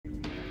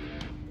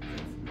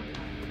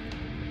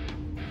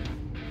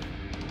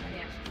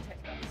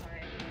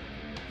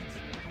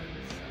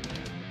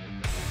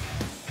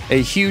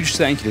A huge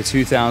thank you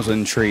to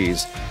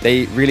 2000Trees.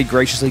 They really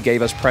graciously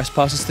gave us press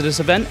passes to this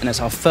event, and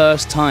it's our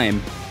first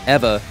time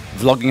ever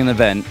vlogging an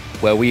event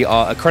where we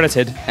are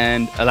accredited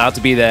and allowed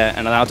to be there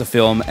and allowed to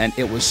film, and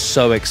it was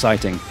so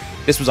exciting.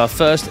 This was our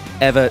first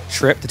ever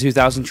trip to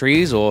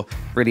 2000Trees, or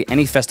really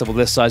any festival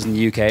this size in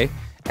the UK,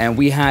 and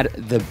we had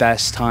the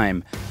best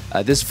time.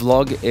 This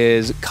vlog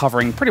is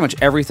covering pretty much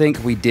everything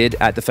we did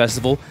at the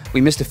festival.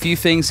 We missed a few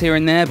things here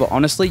and there, but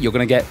honestly, you're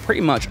going to get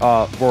pretty much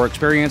our raw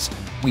experience.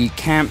 We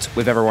camped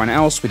with everyone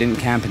else. We didn't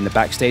camp in the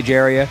backstage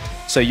area.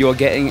 So you're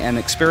getting an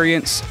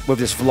experience with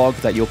this vlog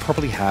that you'll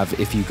probably have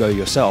if you go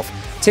yourself.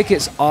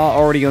 Tickets are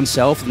already on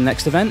sale for the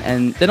next event,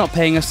 and they're not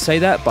paying us to say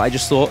that, but I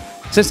just thought,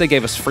 since they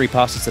gave us free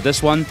passes to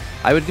this one,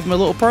 I would give them a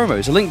little promo.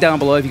 There's a link down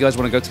below if you guys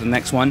want to go to the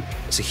next one.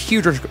 It's a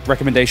huge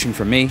recommendation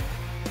from me.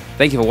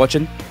 Thank you for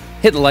watching.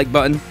 Hit the like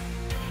button,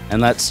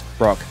 and let's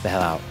rock the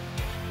hell out.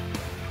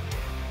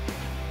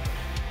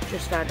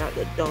 Just found out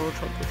that Donald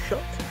Trump was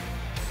shot.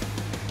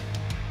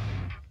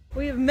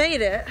 We have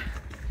made it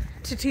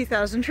to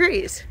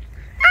 2000Trees.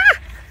 Ah!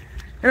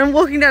 And I'm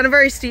walking down a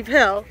very steep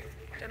hill.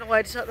 Don't know why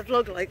I decided to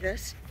vlog like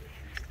this.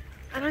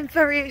 And I'm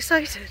very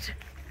excited.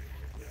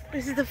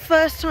 This is the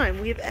first time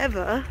we've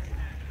ever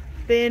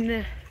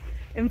been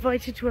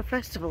invited to a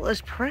festival as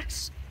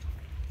press.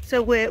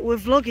 So we're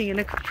vlogging in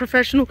a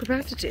professional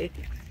capacity.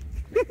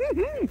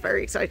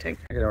 Very exciting.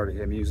 I can already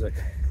hear music.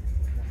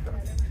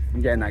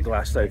 I'm getting that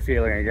Glasgow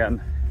feeling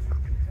again.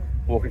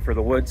 Walking through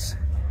the woods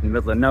in the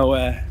middle of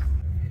nowhere.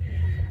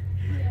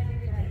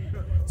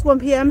 It's 1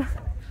 PM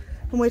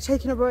and we're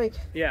taking a break.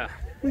 Yeah.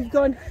 We've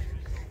gone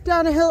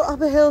down a hill,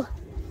 up a hill,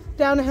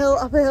 down a hill,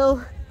 up a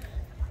hill.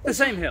 The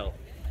same hill.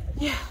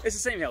 Yeah. It's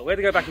the same hill. We had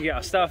to go back and get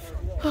our stuff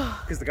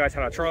because the guys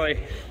had our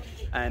trolley,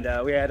 and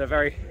we had a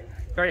very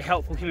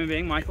helpful human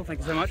being, Michael. Thank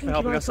you so much for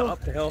helping us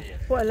up the hill.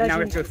 What a legend. Now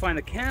we have to go find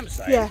the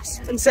campsite. Yes,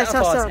 and set us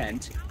our up.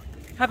 tent,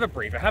 have a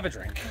breather, have a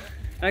drink,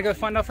 and go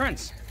find our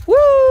friends.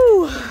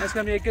 Woo! It's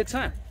going to be a good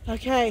time.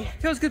 Okay.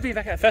 It feels good being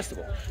back at a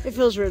festival. It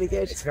feels really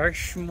good. It's very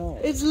small.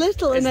 It's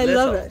little and I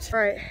love it.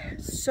 Right,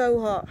 it's so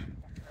hot.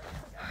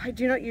 I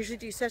do not usually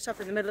do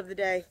setup in the middle of the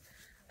day.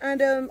 And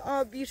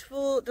our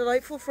beautiful,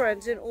 delightful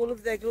friends in all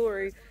of their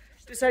glory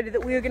decided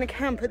that we were going to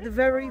camp at the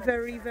very...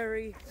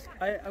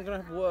 I'm going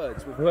to have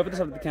words with whoever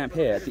decided to camp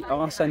here at the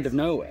arse end of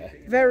nowhere.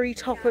 Very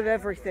top of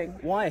everything.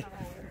 Why?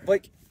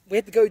 Like, we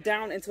had to go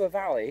down into a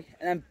valley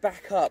and then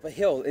back up a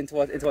hill into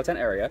our tent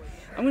area.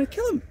 I'm going to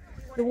kill them.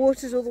 The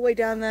water's all the way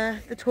down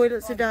there. The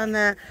toilets are down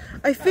there.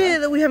 I fear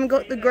that we haven't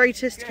got the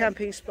greatest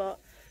camping spot,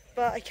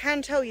 but I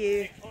can tell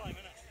you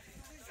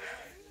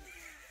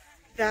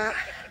that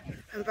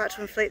I'm about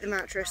to inflate the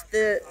mattress.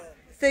 The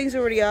thing's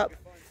already up,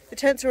 the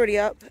tent's already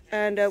up,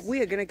 and we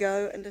are going to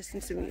go and listen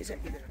to music.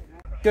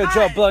 Good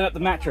job blowing up the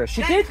mattress.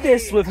 She did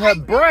this with her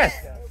breath.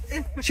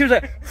 She was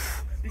like,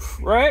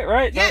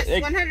 right? Yes,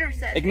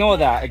 100%. Ignore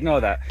that.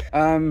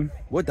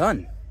 We're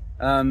done.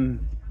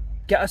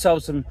 Get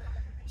ourselves some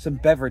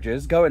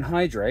beverages, go and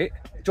hydrate,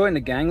 join the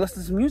gang,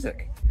 listen to some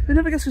music. Who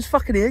never gets who's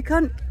fucking here,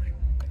 cunt?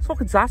 It's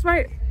fucking sass,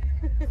 mate.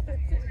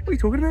 What are you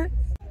talking about?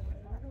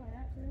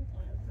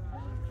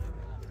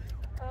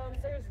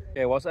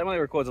 Yeah, whilst Emily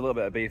records a little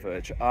bit of bee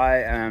footage,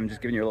 I am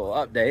just giving you a little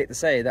update to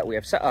say that we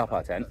have set up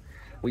our tent.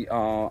 We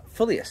are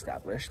fully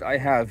established. I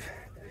have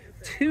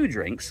 2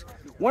 drinks,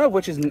 one of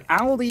which is an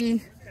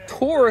Aldi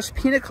Taurus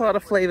pina colada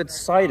flavored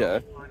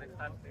cider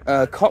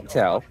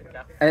cocktail,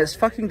 and it's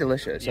fucking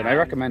delicious, and I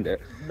recommend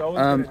it.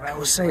 I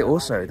will say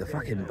also the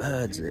fucking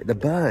birds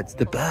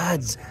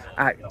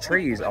at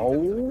Trees.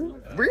 Oh,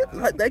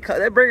 really?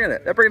 They're bringing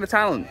it. They're bringing the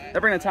talent.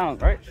 They're bringing the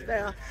talent, right? They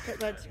are.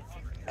 Birds.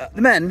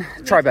 The men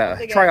try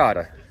better. Try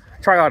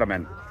harder,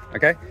 men.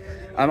 Okay.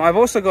 I've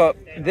also got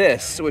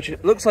this, which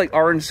looks like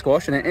orange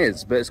squash, and it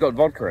is, but it's got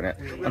vodka in it.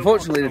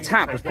 Unfortunately, the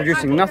tap is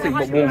producing nothing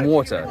but warm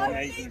water,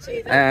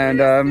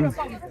 and I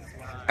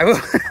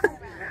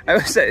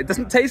will say it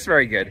doesn't taste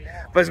very good,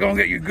 but it's gonna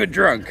get you good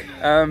drunk.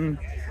 Doesn't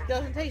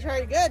taste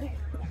very good.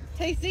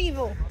 Tastes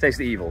evil. Tastes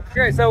the evil.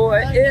 Okay, so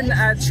we're in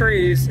at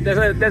Trees.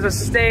 There's a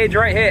stage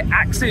right here,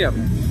 Axiom.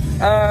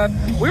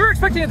 We were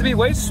expecting it to be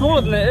way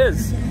smaller than it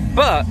is,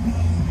 but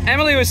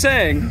Emily was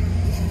saying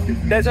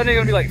there's only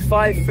going to be like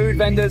 5 food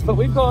vendors, but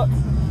we've got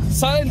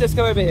silent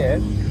disco over here,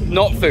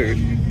 not food,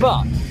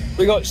 but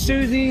we got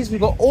Susie's,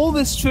 we've got all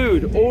this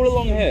food all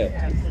along here.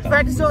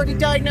 Fred has already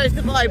diagnosed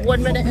the vibe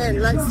 1 minute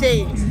in, let's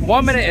see.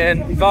 1 minute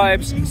in,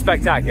 vibes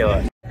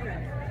spectacular.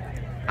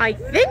 I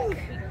think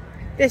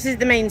this is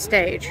the main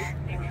stage.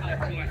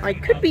 I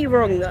could be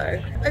wrong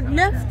though. I've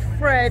left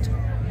Fred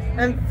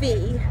and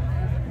Fee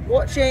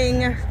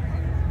watching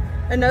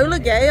Enola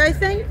Gay, I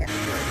think.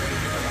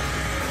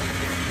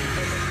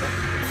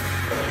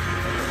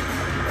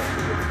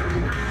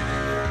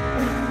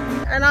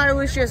 And I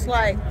was just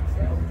like,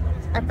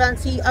 I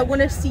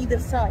want to see the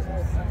sights,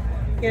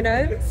 you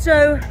know?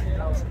 So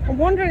I'm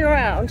wandering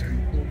around,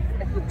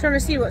 trying to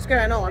see what's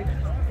going on.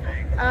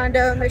 And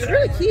it's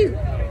really cute.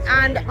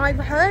 And I've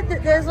heard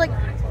that there's like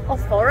a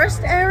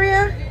forest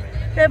area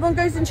that everyone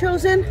goes and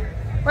chills in.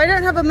 But I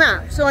don't have a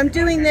map, so I'm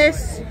doing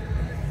this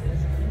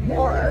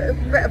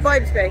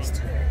vibes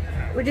based.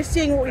 We're just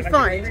seeing what we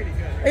find.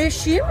 I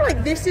assume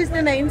like this is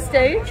the main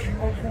stage,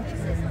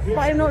 but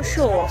I'm not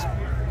sure.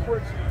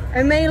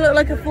 It may look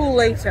like a fool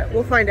later.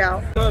 We'll find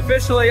out. So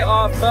officially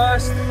our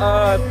first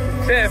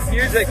bit of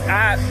music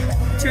at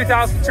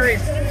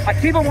 2000Trees. I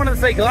keep on wanting to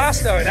say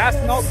Glasgow, that's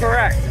not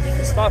correct.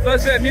 Our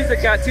first bit of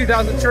music at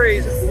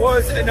 2000Trees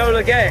was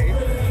Enola Gay,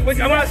 which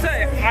I want to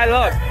say I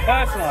love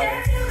personally.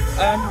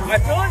 I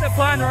feel like the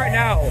plan right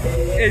now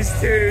is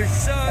to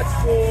search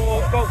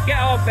for, well, get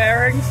our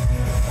bearings,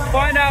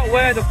 find out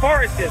where the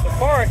forest is. The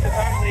forest is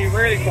actually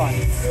really fun.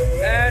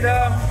 And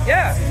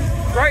yeah,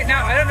 right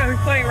now, I don't know who's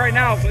playing right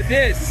now, but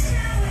this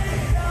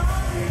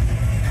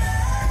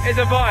is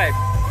a vibe.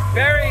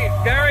 Very,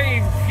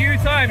 very few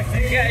times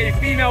you get a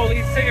female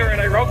lead singer in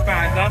a rock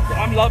band.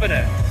 I'm loving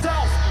it.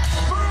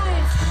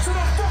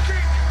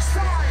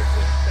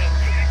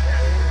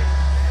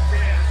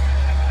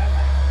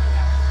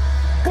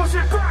 Push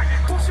it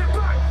back, push it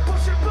back,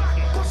 push it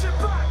back, push it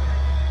back.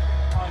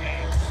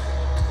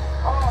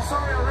 Oh,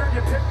 sorry, I ruined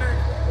your picnic.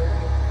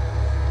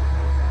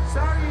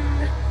 Sorry.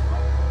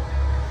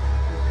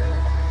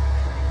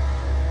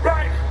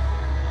 Right.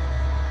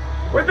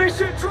 When this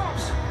shit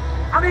drops,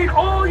 I need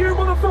all you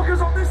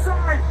motherfuckers on this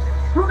side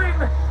running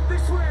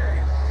this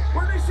way.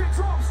 When this shit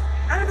drops,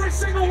 every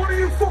single one of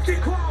you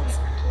fucking clowns,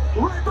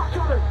 right back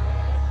on it.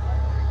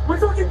 We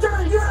fucking did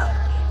it,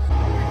 yeah!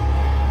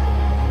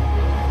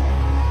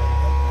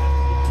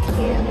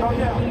 Oh,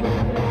 yeah.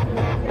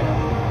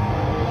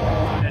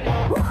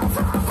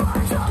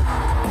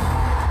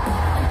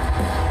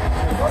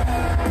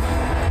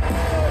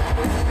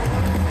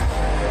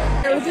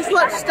 We just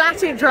watched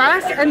Static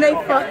Dress and they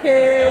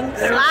fucking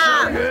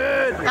slapped.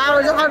 That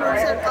was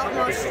 100% up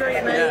my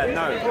street, mate. Yeah,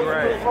 no,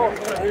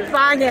 great.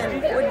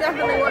 Banging. We'll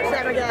definitely watch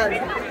them again.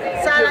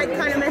 So I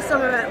kind of missed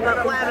some of it,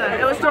 but whatever.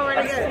 It was still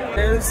really good.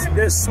 Is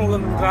this smaller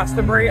than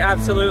Glastonbury?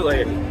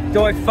 Absolutely.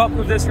 Do I fuck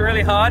with this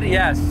really hard?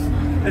 Yes.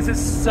 This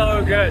is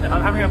so good.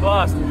 I'm having a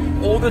blast.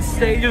 All the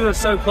stages are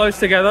so close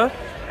together,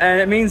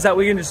 and it means that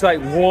we can just like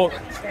walk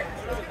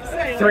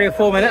 3 or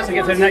 4 minutes and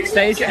get to the next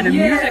stage, and the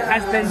music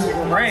has been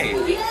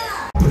great.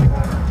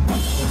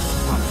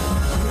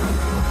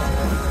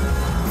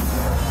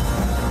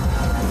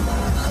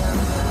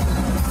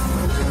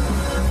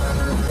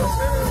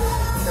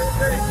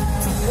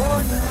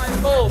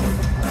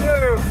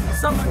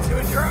 Someone to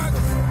a drug.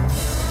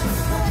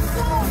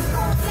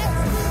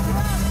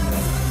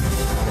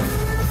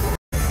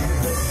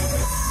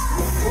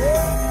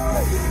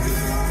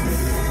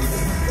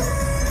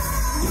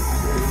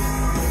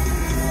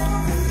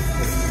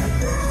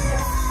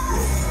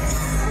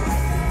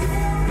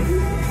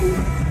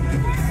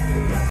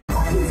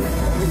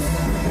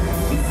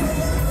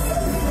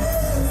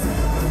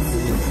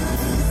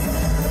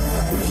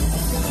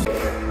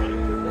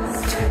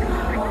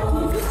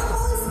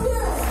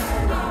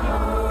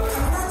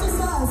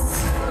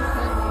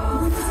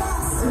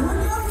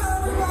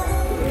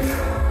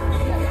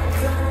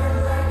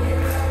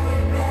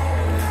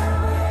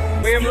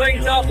 We have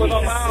linked up with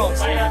our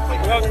pals.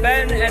 We've got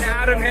Ben and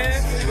Adam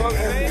here. We've got me.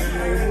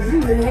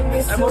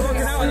 And we're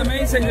looking out at the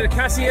main stage of the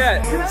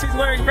Cassiette. She's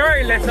wearing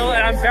very little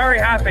and I'm very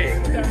happy.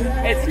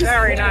 It's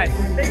very nice.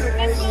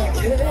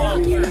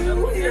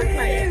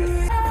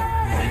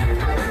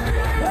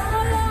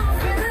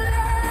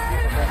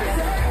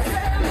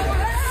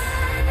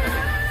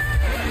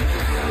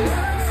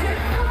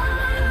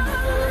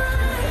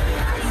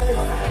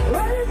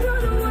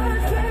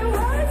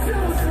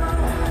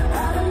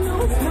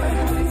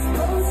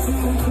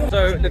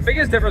 So the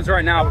biggest difference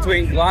right now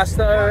between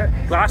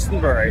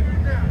Glastonbury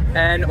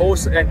and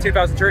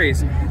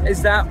 2000Trees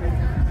is that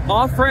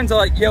our friends are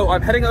like, yo,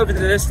 I'm heading over to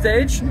this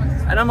stage,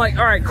 and I'm like,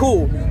 all right,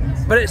 cool,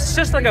 but it's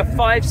just like a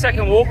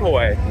 5-second walk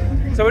away,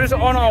 so we're just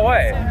on our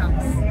way.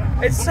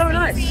 It's so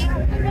nice. We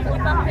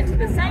bump into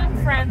the same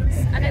friends,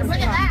 and it's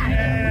like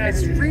that.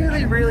 It's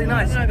really, really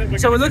nice.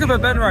 So we're looking for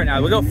Ben right now.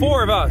 We've got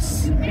 4 of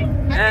us,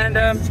 and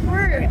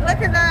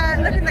Look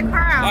at the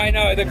crowd. I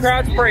know the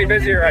crowd's pretty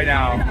busy right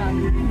now.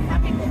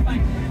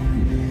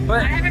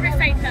 But I have every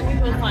faith that we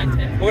will find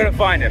him. we're gonna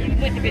find him.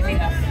 With the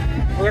busyness.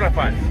 We're gonna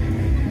find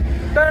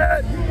him.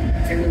 But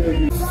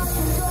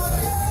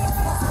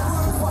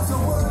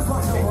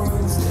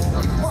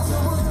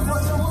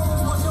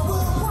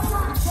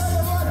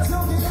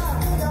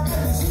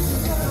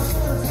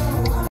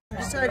I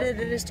decided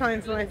it is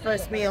time for my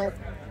first meal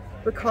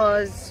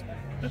because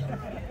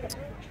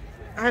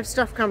I have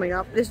stuff coming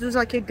up. This was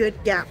like a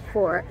good gap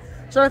for it.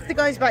 So if the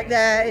guys back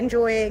there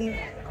enjoying,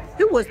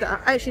 who was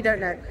that? I actually don't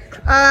know.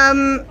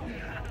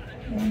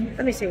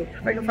 Let me see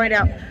if I can find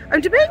out.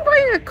 I'm debating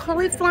buying a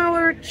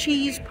cauliflower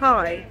cheese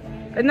pie,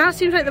 and that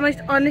seems like the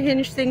most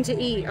unhinged thing to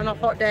eat on a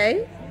hot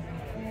day.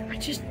 I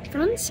just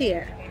fancy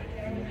it.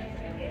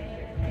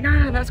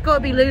 Nah, that's got to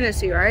be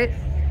lunacy, right?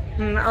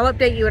 I'll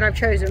update you when I've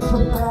chosen.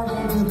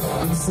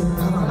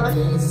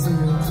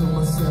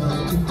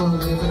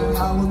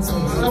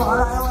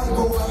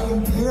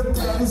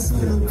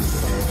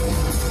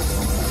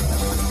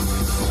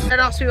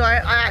 And also,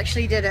 I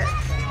actually did it.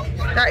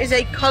 That is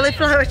a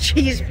cauliflower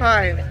cheese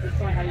pie.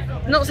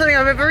 Not something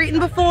I've ever eaten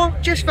before,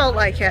 just felt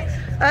like it.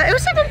 It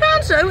was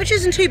 £7 though, which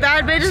isn't too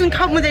bad, but it doesn't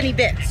come with any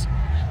bits.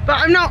 But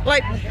I'm not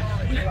like,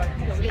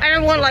 I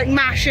don't want like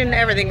mash and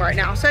everything right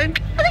now, so I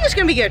think it's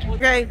gonna be good.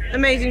 Okay,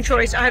 amazing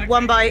choice. I had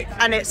one bite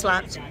and it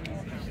slapped.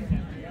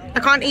 I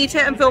can't eat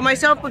it and film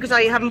myself because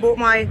I haven't bought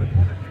my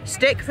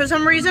stick for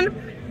some reason,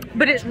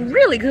 but it's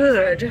really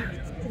good.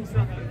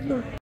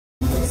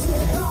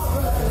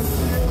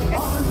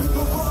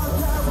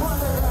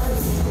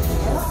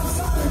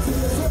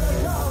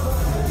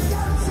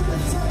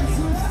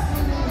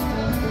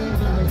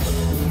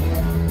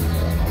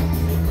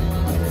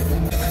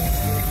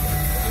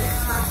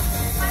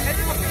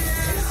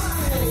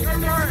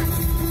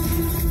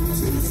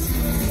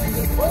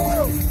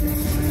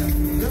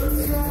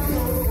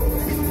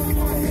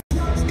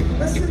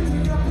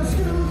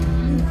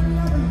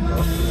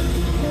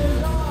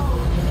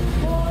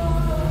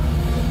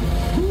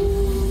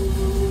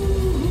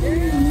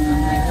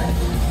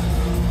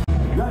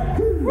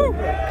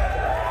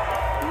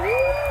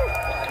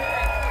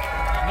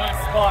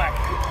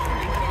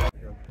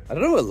 I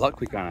don't know what luck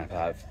we kind of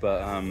have,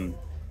 but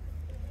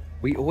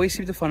we always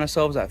seem to find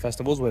ourselves at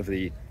festivals with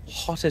the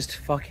hottest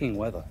fucking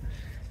weather.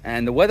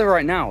 And the weather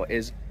right now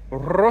is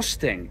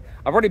roasting.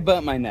 I've already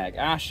burnt my neck.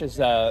 Ash has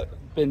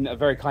been a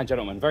very kind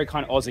gentleman, very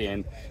kind Aussie,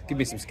 and give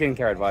me some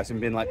skincare advice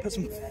and been like, put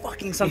some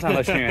fucking suntan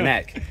lotion on your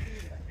neck.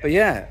 But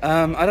yeah,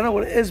 I don't know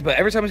what it is, but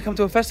every time we come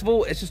to a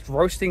festival, it's just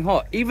roasting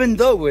hot. Even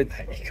though we're...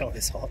 You call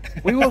this hot?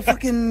 We were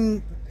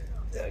fucking...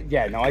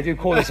 Yeah, no, I do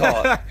call this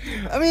hot.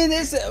 I mean,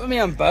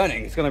 I'm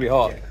burning. It's gonna be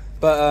hot.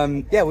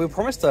 But yeah, we were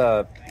promised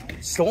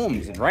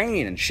storms and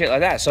rain and shit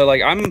like that. So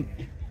like, I'm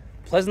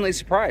pleasantly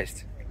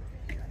surprised.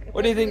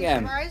 What do you think,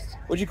 Em?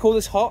 Would you call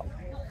this hot?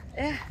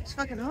 Yeah, it's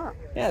fucking hot.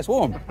 Yeah, it's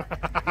warm. Yeah,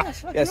 it's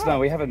fucking Yes, hot. no,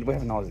 we have an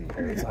Aussie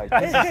here. It's like,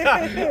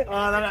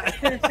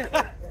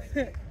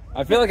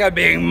 I feel like I'm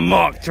being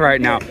mocked right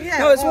now. Yeah,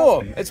 no, it's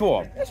warm. It's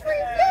warm. It's really,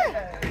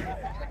 yeah.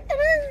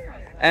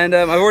 And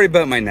I've already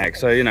burnt my neck,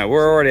 so you know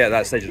we're already at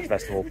that stage of the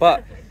festival.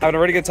 But having a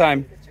really good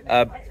time.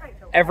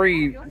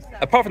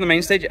 Apart from the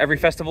main stage, every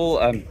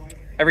festival,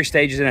 every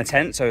stage is in a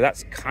tent, so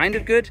that's kind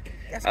of good.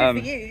 That's good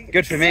for you.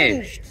 Good for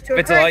me.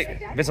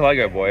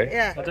 Vitiligo boy.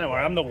 Yeah. Oh, don't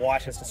worry, I'm the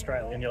whitest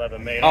Australian you'll ever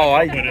meet. Oh,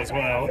 I'm good as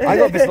well. I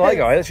got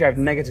vitiligo. I literally have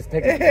negative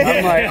pigment.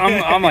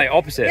 I'm like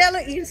opposite. Yeah,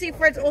 look, you can see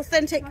Fred's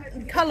authentic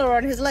colour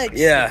on his legs.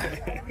 Yeah.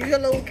 He's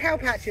got little cow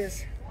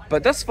patches.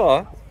 But thus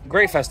far,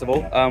 great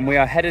festival. We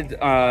are headed.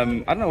 I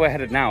don't know where we're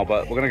headed now,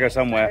 but we're gonna go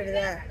somewhere Over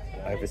there.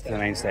 over to the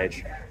main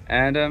stage.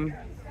 And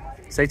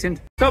stay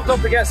tuned. Stopped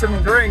off to get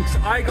some drinks.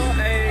 I got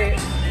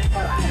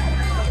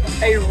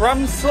a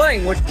rum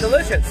sling, which is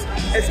delicious.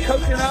 It's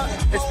coconut,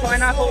 it's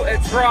pineapple,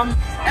 it's rum.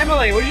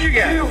 Emily, what did you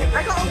get? I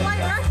got a white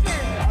Russian.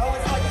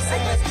 I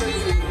just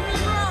really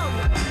rum.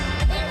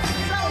 It's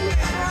so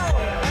strong.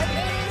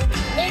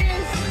 It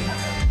is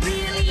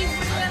really,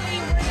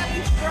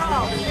 really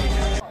strong.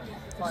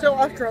 So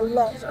after a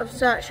lot of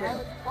searching,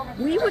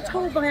 we were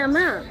told by a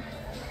man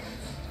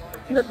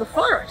that the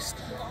forest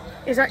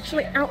is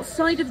actually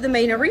outside of the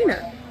main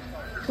arena,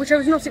 which I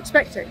was not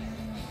expecting.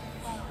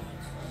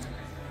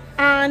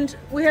 And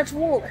we had to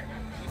walk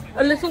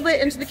a little bit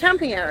into the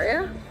camping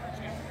area.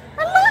 And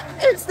look,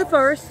 it's the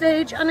forest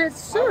stage and it's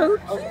so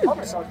cute. There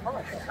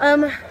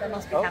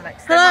must be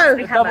hammocks. Hello.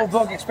 Double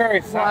bug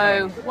experience.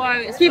 Whoa, whoa,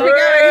 it's Keep it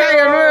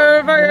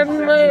going, hang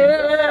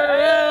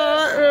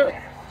on.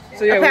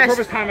 So yeah, I we passed.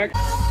 promised hammocks.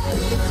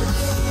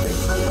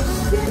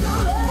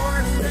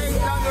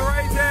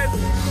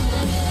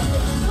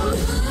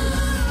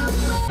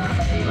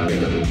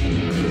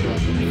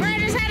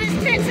 Fred has had his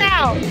tits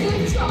out.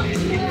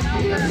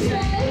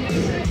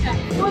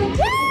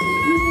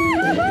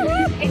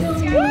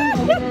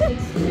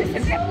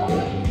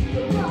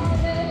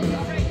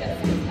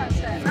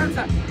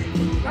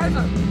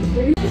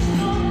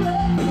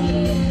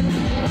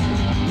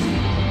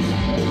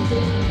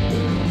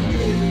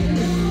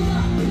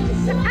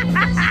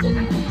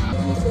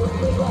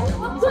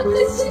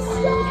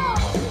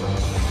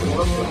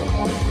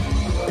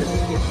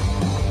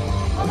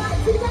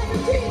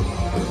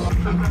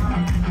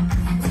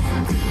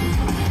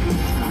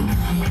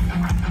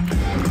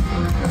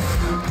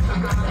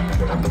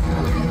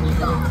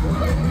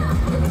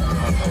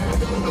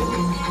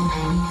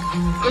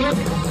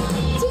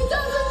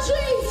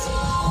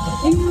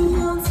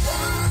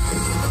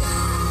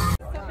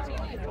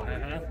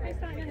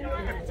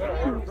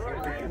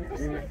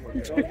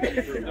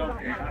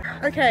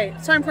 Okay,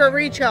 it's time for a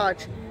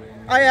recharge.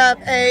 I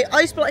have a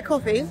iced black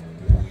coffee,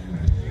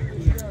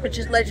 which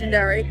is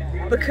legendary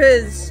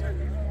because,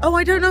 oh,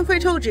 I don't know if I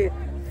told you,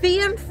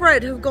 Fee and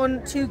Fred have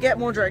gone to get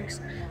more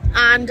drinks,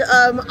 and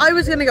I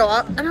was gonna go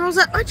up, and I was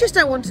like, I just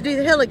don't want to do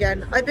the hill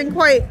again. I've been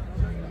quite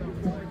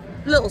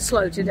a little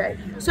slow today.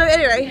 So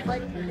anyway,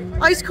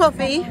 iced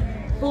coffee,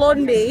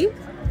 blondie,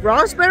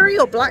 raspberry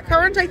or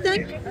blackcurrant, I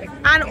think,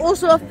 and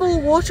also a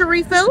full water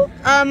refill.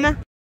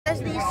 There's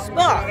these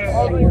spots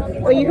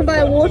or you can buy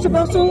a water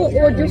bottle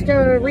or just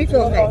a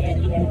refill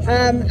thing.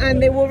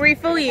 And they will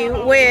refill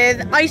you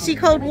with icy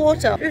cold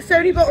water. There's so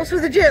many bottles for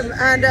the gym,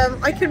 and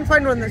I couldn't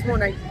find one this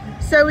morning.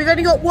 So we've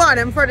only got one,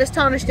 and Fred has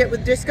tarnished it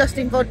with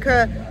disgusting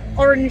vodka,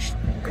 orange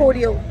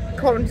cordial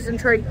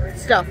concentrate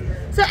stuff.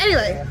 So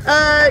anyway,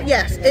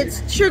 yes,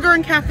 it's sugar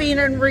and caffeine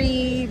and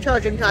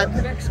recharging time,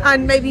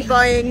 and maybe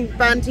buying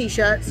band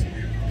t-shirts.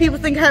 People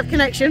think I have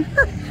connection.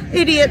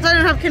 Idiots, I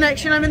don't have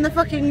connection. I'm in the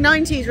fucking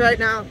 90s right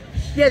now.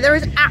 Yeah, there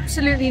is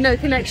absolutely no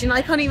connection.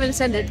 I can't even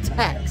send a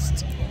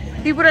text.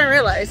 People don't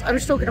realise I'm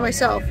just talking to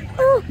myself.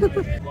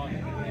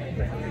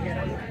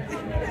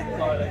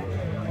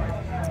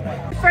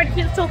 Fred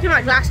keeps talking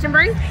about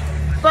Glastonbury,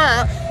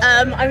 but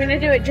I'm going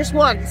to do it just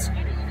once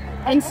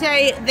and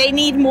say they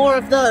need more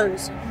of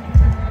those.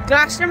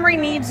 Glastonbury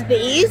needs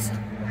these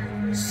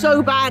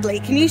so badly.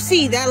 Can you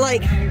see? They're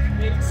like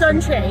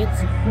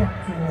sunshades.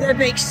 That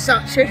makes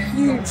such a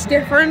huge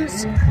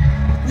difference.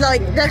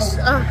 Like, that's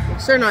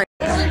so nice.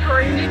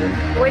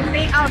 With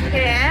me up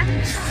here.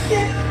 You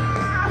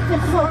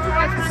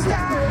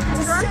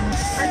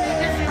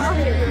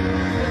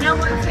know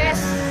what's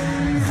this?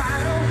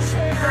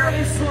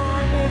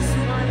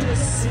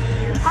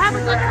 I have a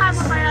good time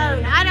on my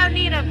own. I don't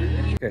need them.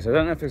 Okay, so I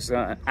don't know if this is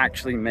gonna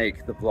actually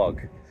make the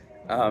vlog.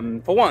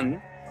 For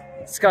one,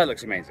 the sky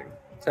looks amazing,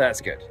 so that's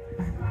good.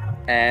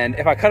 And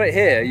if I cut it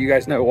here, you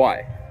guys know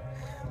why.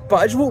 But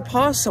I just walked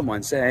past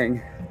someone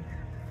saying,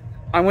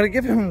 I'm gonna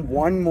give him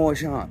one more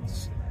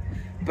chance.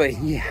 But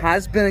he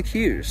has been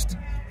accused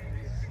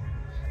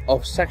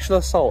of sexual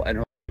assault and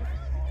rape.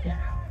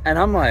 And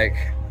I'm like,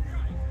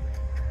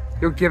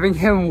 you're giving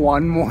him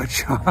one more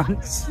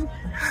chance?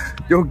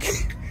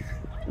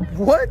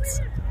 What?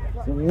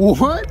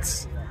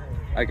 What?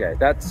 Okay,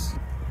 I just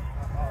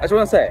want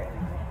to say,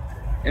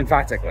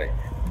 emphatically,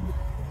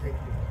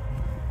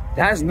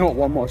 that is not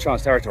one more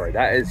chance territory.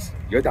 That is,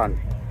 you're done.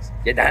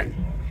 You're done.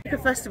 A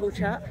festival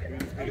chat.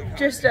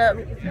 Just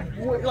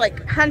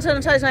like hand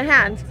sanitize my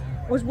hands.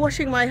 Was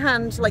washing my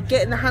hands, like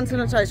getting the hand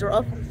sanitizer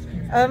off.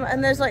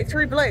 And there's like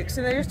 3 blokes,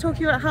 and they're just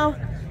talking about how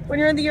when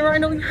you're in the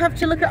urinal, you have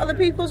to look at other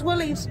people's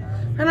willies.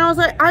 And I was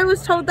like, I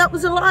was told that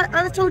was a lie.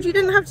 I was told you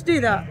didn't have to do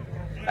that.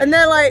 And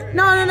they're like,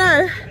 no, no,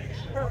 no.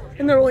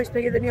 And they're always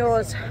bigger than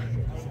yours.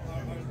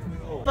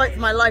 Fight for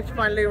my life to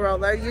find loo roll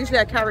though. Usually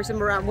I carry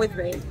some around with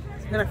me,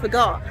 and I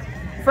forgot.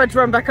 Fred's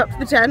run back up to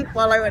the tent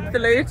while I went to the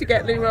loo to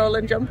get loo roll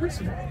and jumpers.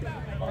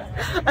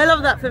 I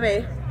love that for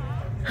me.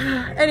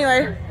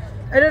 Anyway,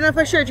 I don't know if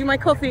I showed you my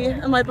coffee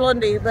and my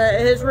blondie, but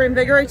it has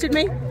reinvigorated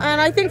me.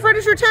 And I think Fred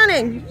is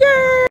returning.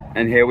 Yay!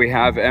 And here we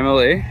have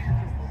Emily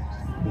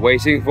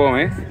waiting for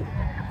me.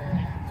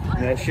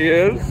 There she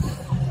is.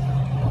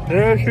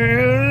 There she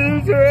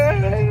is.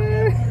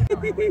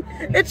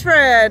 It's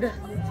Fred.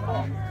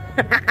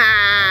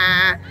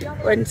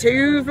 When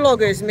 2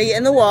 vloggers meet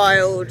in the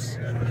wild.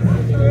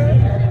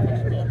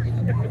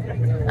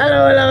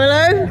 Hello, hello,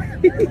 hello.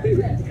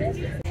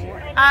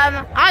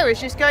 I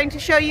was just going to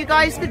show you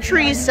guys the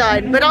trees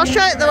sign, but I'll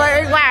show it the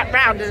way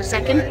round in a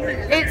second.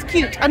 It's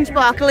cute and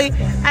sparkly,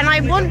 and I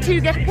want to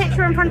get a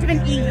picture in front of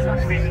an E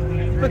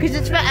because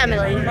it's for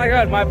Emily. Oh my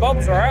god, my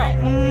bobs are out.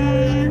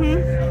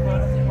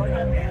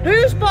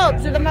 Whose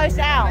bobs are the most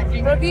out?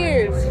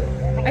 Reviews.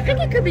 I think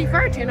it could be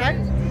Fred, you know.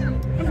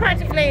 I'm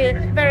practically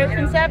very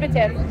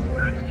conservative.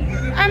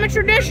 I'm a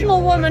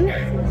traditional woman.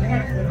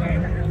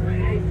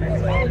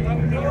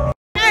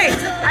 Hey,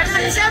 I've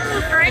had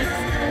several drinks.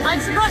 I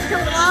forgot to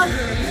vlog.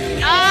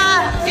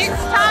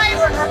 It's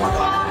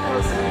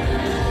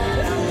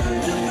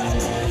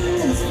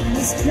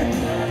time.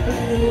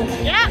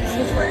 Yeah.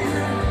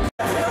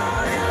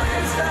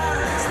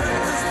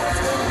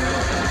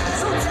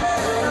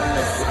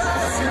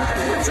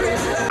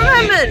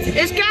 Remembered,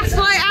 it's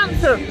Gaslight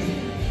Anthem.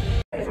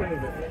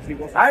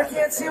 I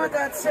can't see what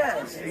that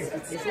says.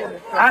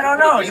 I don't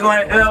know. You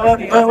want?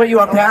 What you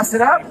want? Pass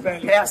it up?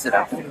 Pass it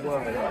up.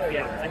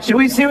 Should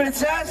we see what it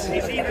says?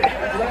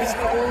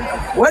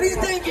 What do you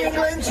think,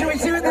 England? Should we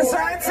see what the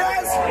sign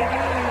says?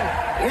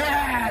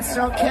 Yes.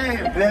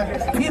 Okay.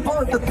 People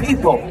of the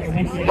people.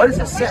 What does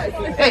it say?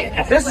 Hey,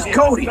 this is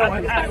Cody.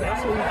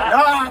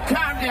 Oh,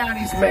 calm down.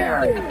 He's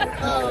married.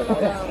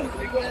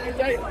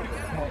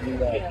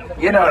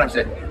 You know what I'm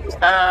saying?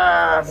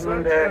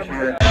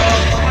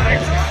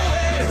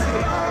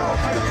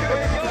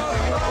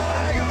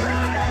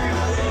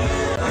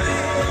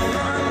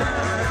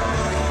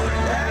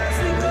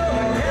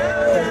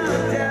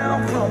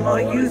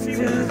 Used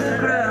to the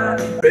ground.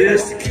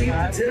 Best to keep the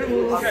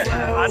devil I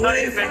know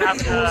you've been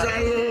having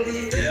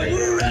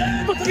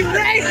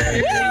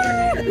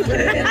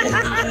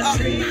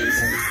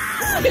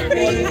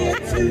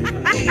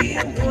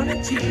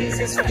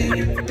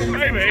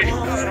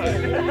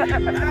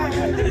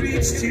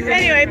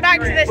Anyway, back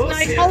to this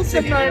nice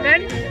wholesome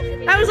moment.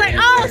 I was like,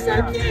 oh,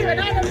 so cute, and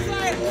I was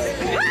like,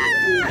 ah!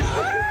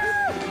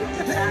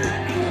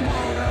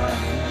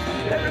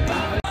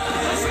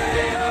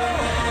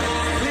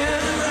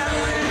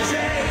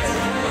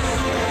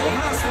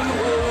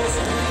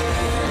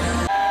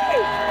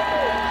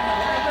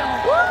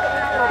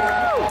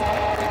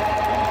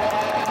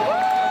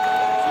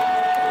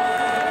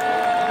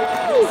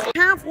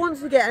 have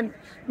once again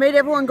made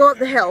everyone go up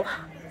the hill.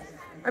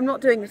 I'm not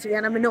doing it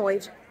again, I'm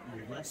annoyed.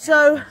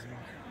 So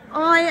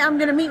I am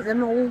going to meet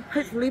them all,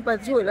 hopefully by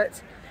the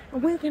toilets,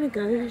 and we're going to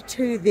go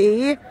to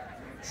the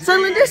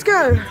silent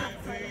disco.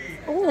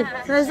 Oh,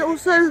 there's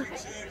also,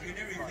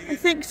 I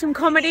think, some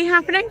comedy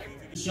happening.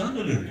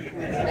 Sunderland.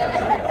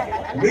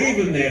 Leave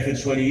them there for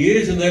 20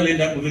 years and they'll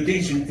end up with a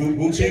decent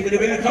football team and a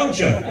bit of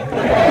culture.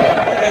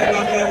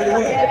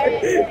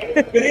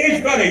 But it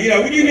is funny, you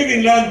know, when you live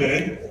in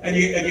London and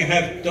you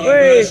have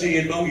diversity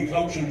and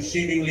multicultural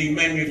seemingly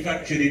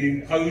manufactured and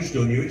imposed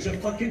on you, it's a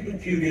fucking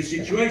peculiar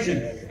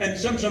situation. And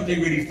sometimes they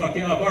really fuck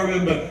it up. I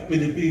remember when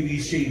the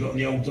BBC got on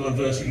the old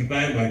diversity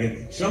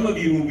bandwagon. Some of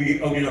you will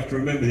be old enough to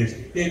remember this.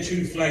 Their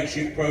two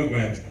flagship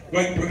programmes,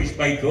 Great British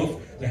Bake Off.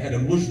 They had a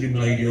Muslim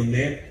lady on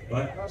there,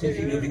 right,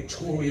 taking a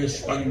Victoria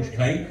sponge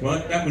cake,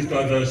 right, that was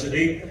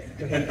diversity.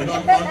 And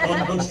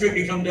on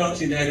Strictly Come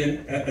Dancing,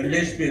 they had a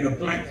lesbian, a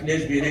black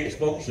lesbian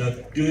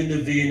ex-boxer doing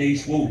the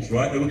Viennese waltz,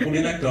 right, they were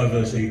calling that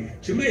diversity.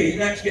 To me,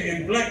 that's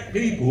getting black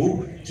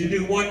people to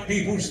do white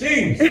people's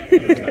things.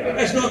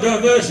 That's not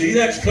diversity,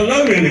 that's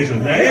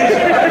colonialism, that is.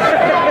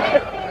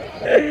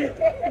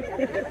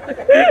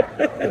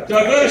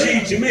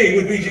 Diversity to me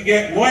would be to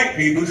get white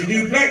people to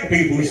do black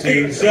people's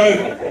things. So,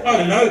 I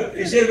don't know,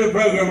 instead of a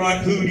programme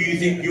like Who Do You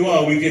Think You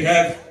Are, we could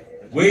have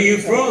Where You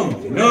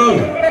From? No,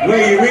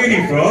 Where You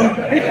Really From?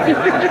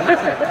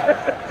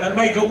 And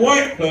make a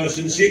white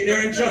person sit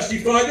there and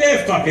justify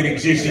their fucking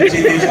existence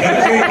in this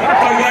country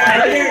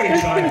by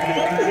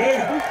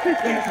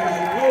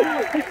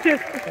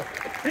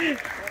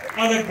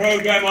Other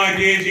programme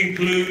ideas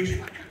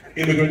include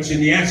Immigrants in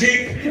the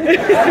Attic.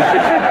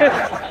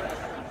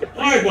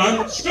 I had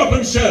one, Stop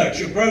and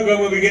Search, a programme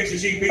where we get to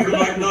see people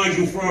like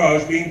Nigel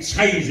Farage being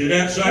tasered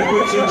outside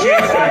Brixton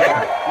Train Station.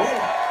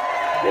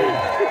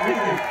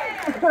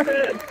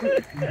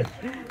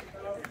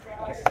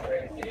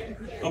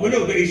 I'm a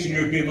little bit Eastern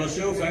European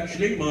myself,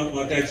 actually.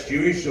 My dad's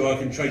Jewish, so I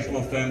can trace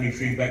my family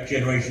tree back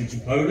generations to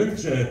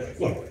Poland.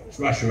 Well, it's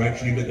Russia,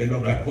 actually, but they're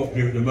not that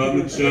popular at the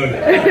moment, so...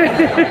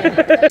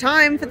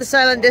 Time for the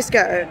silent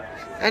disco.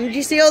 And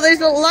you see all those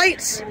little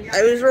lights?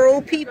 Those are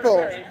all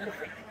people.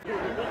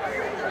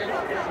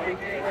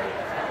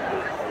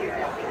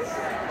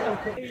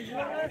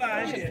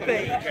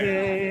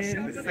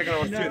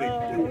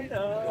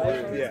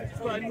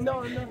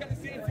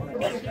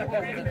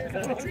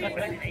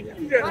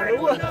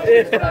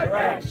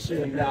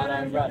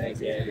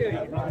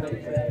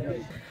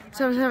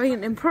 So I was having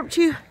an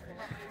impromptu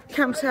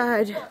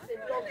campsite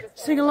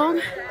sing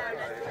along.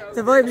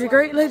 The vibes are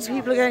great, loads of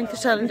people are going for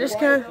silent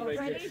disco,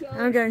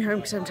 and I'm going home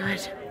because I'm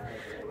tired.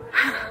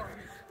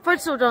 Fun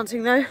still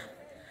dancing though,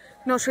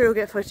 not sure you'll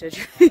get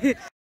footage.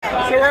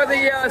 So we're at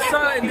the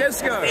silent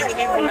disco,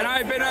 and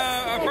I've been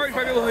approached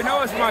by people who know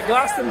us from our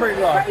Glastonbury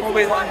vlog.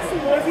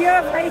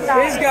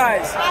 These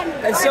guys.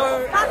 And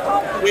so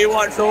We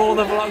watch all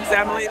the vlogs,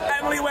 Emily.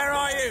 Emily, where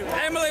are you?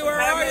 Emily, where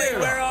are you?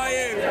 Where are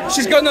you?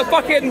 She's got in the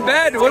fucking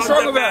bed. What's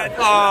wrong with her?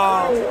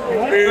 Oh.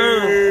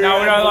 No,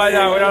 we don't like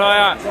that. We don't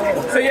like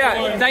that. So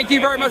yeah, thank you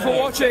very much for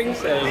watching.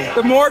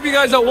 The more of you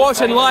guys that watch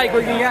and like,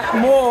 we can get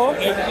more.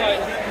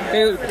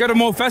 Go to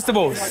more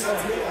festivals.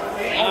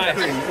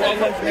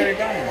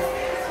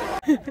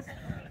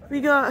 We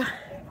got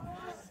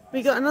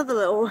another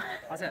little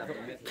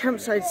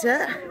campsite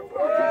set,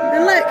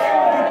 and look.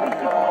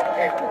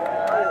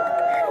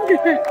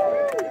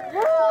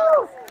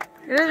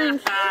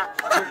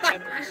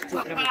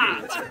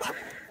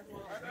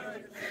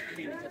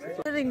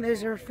 I think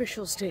those are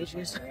official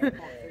stages. It'd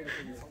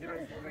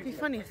be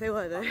funny if they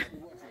were though.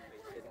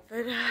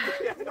 But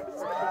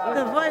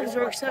the vibes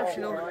are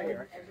exceptional.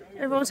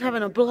 Everyone's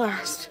having a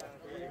blast.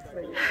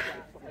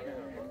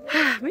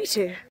 Me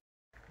too.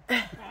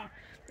 I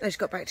just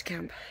got back to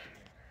camp.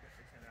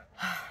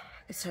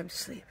 It's time to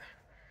sleep.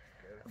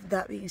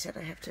 That being said,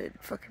 I have to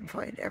fucking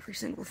find every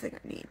single thing I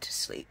need to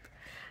sleep.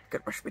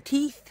 Gotta brush my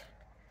teeth.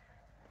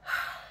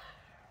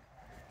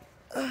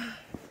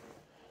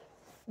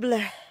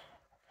 Blah.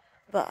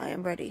 But I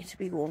am ready to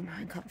be warm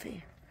and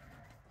comfy.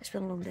 It's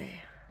been a long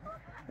day.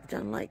 I've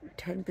done like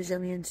 10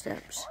 bazillion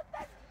steps.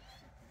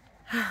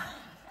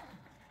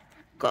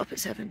 Got up at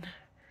 7.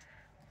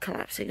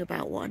 Collapsing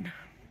about 1.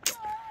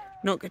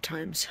 Not good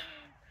times.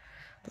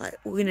 Like,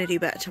 we're gonna do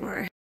better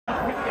tomorrow. Things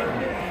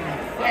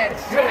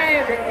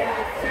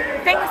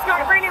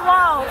got really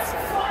wild,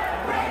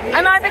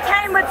 and I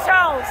became with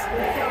Charles,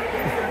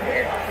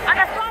 and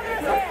I finally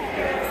was here.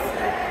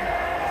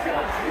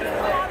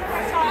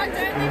 I don't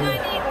think I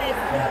need this.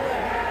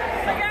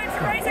 We're going to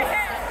raise a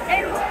hit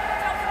in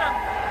Cheltenham.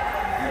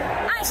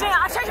 Actually,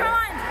 I changed my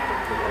mind.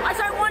 I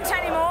don't want it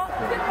anymore.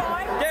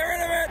 Goodbye. Get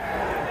rid of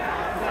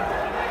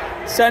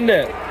it. Send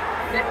it.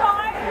 Goodbye.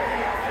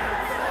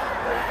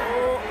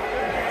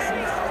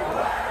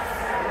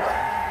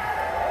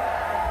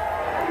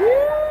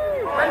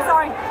 I'm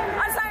sorry.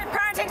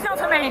 Parenting's not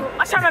for me.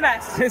 I try my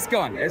best. It's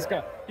gone. It's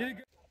gone.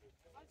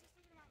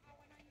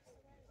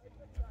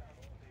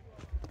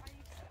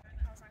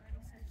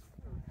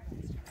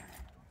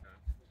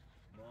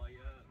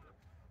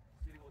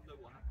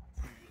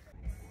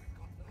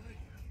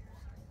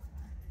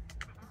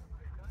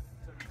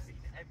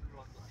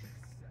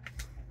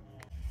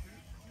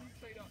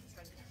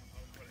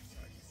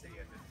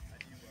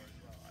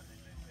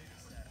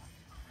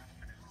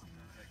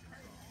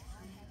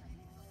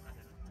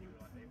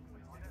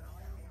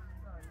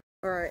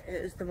 Alright, it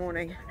is the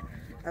morning.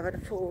 I've had a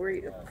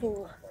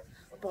full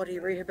body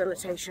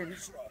rehabilitation.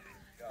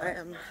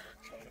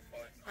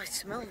 I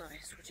smell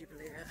nice, would you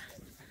believe it?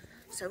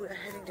 So we're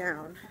heading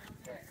down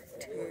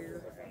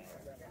to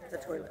the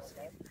toilet.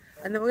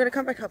 And then we're going to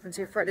come back up and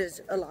see if Fred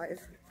is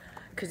alive,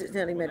 because it's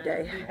nearly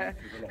midday.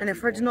 And if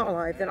Fred's not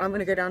alive, then I'm going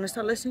to go down and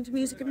start listening to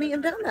music and meet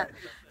him down there.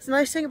 It's a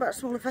nice thing about a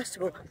smaller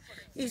festival.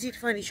 Easy to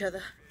find each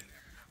other,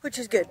 which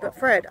is good. But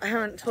Fred, I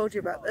haven't told you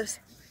about this,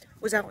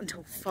 was out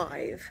until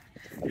 5.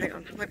 Hang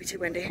on, it might be too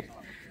windy.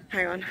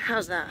 Hang on,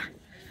 how's that?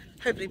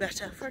 Hopefully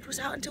better. Fred was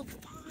out until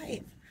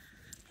 5.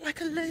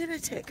 Like a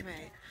lunatic,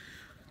 mate.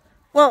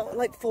 Well,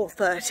 like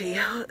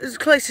 4:30. It was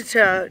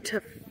closer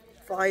to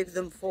 5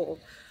 than 4.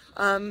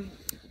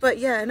 But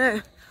yeah, no.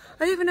 I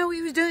don't even know what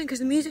he was doing because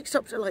the music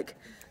stopped at like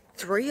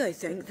 3, I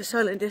think, the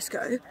silent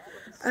disco.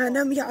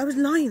 And yeah, I was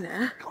lying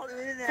there,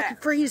 fucking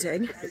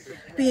freezing,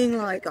 being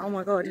like, oh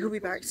my god, he'll be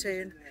back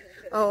soon.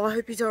 Oh, I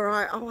hope he's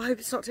alright. Oh, I hope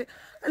it's not too...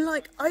 And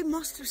like, I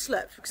must have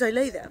slept because I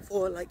lay there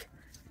for like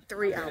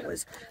 3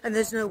 hours and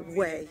there's no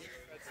way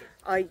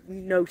I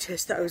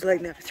noticed that I was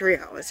laying there for 3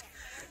 hours.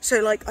 So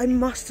like, I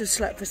must have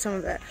slept for some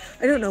of it.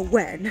 I don't know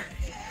when,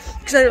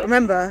 because I don't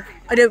remember.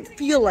 I don't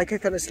feel like I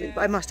fell asleep,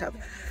 but I must have.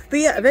 But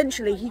yeah,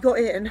 eventually he got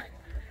into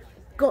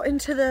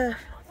the,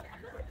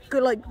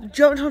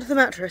 jumped onto the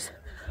mattress,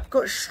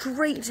 got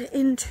straight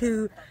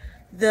into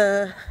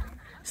the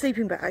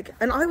sleeping bag,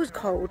 and I was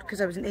cold because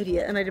I was an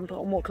idiot and I didn't put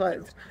on more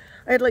clothes.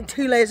 I had like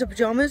 2 layers of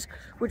pajamas,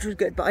 which was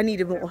good, but I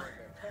needed more.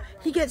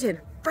 He gets in,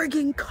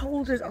 frigging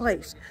cold as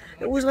ice.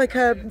 It was like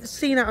a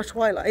scene out of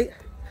Twilight.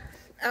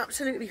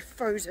 Absolutely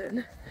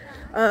frozen.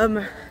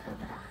 And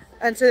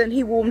so then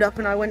he warmed up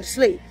and I went to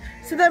sleep.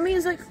 So that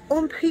means, like,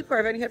 on paper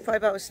I've only had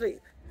 5 hours sleep,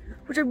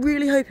 which I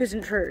really hope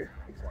isn't true.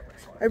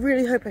 I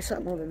really hope I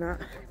slept more than that.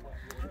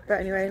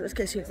 But anyway, let's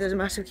go see if there's a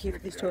massive queue for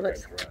these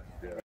toilets.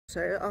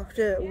 So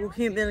after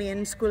walking a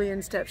million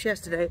squillion steps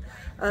yesterday,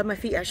 my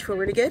feet actually feel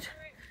really good.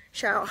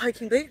 Shout out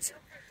hiking boots.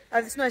 I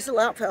have this nice little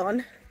outfit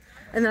on,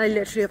 and then I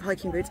literally have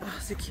hiking boots. Oh,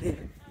 so cute.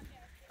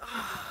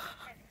 Oh.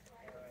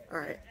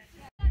 Alright.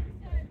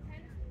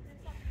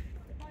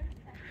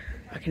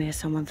 I can hear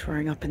someone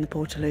throwing up in the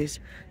portaloos.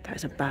 That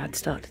is a bad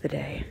start to the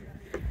day.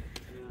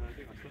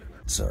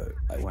 So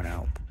I went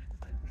out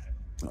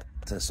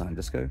to the silent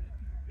disco.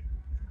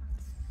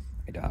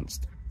 I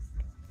danced.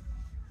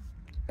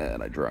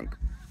 And I drank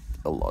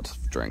a lot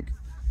of drink.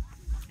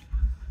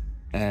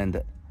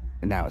 And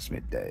now it's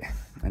midday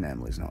and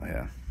Emily's not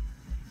here.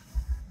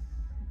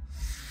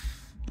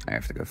 I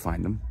have to go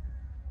find them.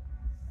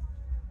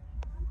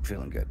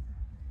 Feeling good.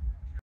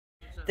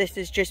 This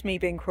is just me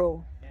being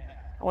cruel.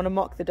 I want to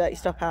mock the dirty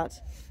stop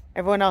outs.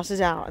 Everyone else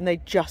is out and they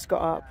just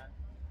got up.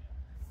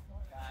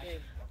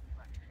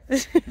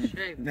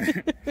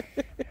 Shame.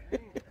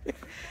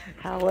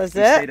 How was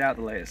You it? stayed out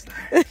the latest.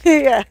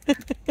 Yeah.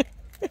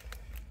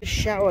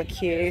 Shower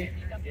queue.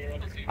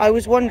 I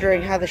was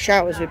wondering how the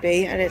showers would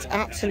be and it's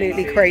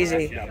absolutely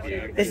crazy.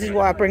 This is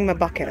why I bring my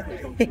bucket.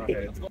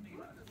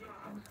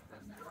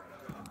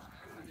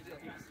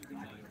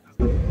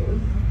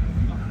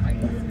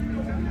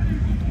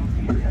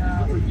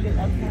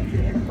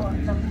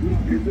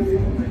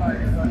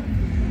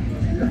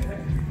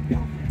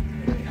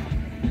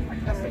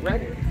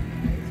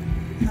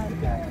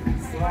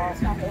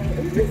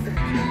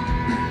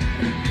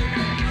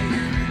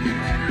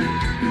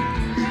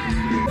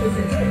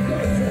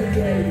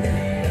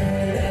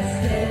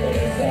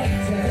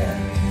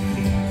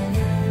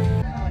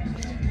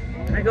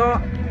 I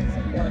got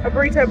a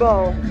burrito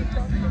bowl.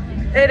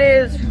 It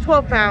is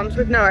 £12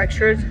 with no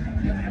extras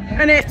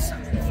and it's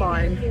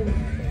fine.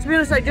 To be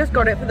honest, I just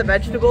got it for the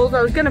vegetables.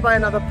 I was going to buy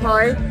another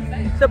pie.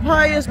 The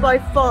pie is by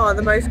far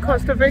the most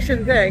cost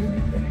efficient thing.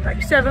 Like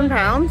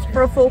 £7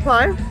 for a full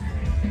pie.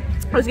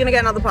 I was going to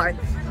get another pie.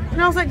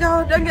 And I was like,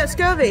 no, don't get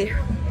scurvy.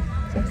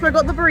 So I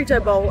got the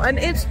burrito bowl and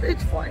it's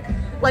fine.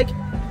 Like,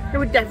 it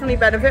would definitely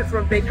benefit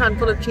from a big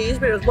handful of cheese,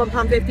 but it was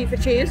 £1.50 for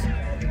cheese.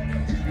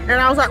 And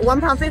I was like,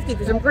 £1.50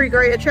 for some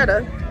pre-grated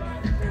cheddar?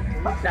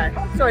 No,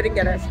 so I didn't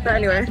get it. But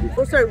anyway,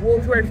 also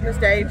walked away from the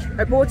stage.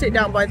 I bought it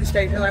down by the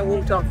stage and I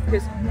walked off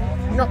because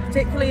I'm not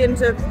particularly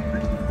into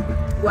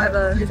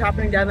whatever is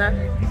happening down there.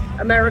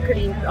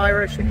 American,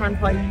 Irish,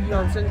 panpipe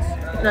nonsense.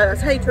 No,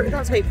 that's hateful.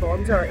 That's hateful.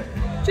 I'm sorry.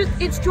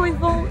 It's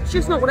joyful. It's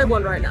just not what I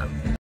want right now.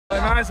 I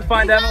managed to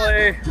find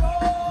Emily.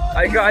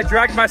 I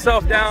dragged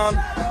myself down,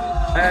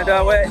 and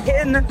we're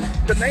in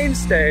the main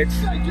stage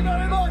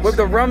with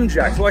the Rum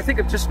Jacks, who I think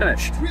have just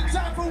finished.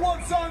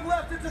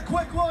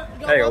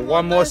 There you go,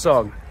 one more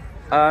song.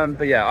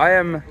 But yeah, I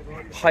am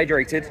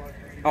hydrated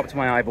up to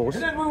my eyeballs,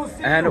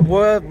 and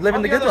we're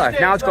living the good life.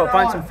 Now I've got to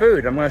find some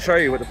food. I'm going to show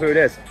you what the food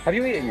is. Have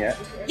you eaten yet?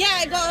 Yeah,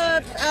 I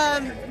got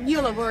a,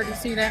 you'll have already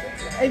seen it,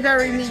 a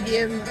very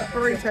medium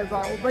burrito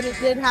bowl, but it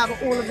did have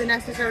all of the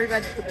necessary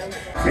vegetables.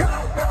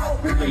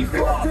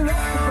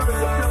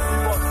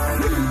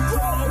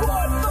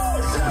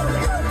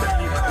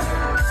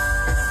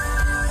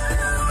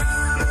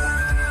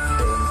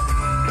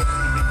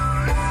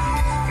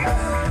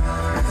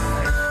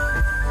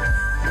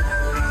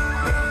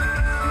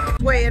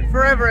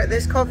 forever at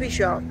this coffee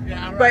shop,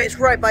 but it's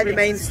right by the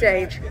main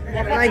stage.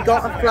 And I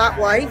got a flat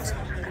white,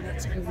 and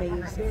it's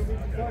amazing.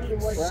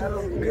 It's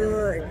so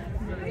good.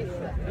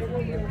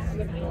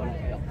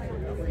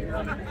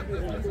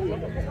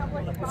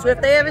 So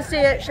if they ever see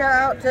it, shout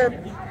out to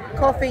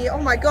coffee.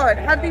 Oh my god,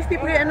 how do these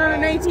people get in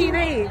on an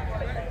ATV?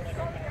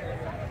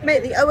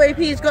 Mate, the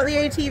OAP's got the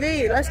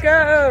ATV. Let's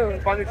go.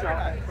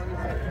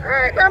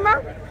 Alright,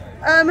 Grandma.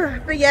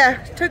 But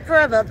yeah, it took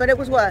forever, but it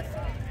was worth.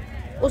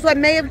 Also, I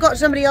may have got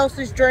somebody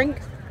else's drink,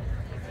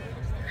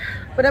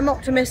 but I'm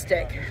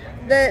optimistic.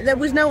 There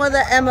was no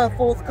other Emma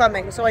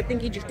forthcoming, so I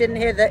think he just didn't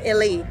hear the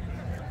illy.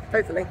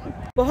 Hopefully.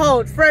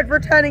 Behold, Fred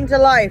returning to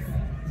life.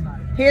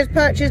 He has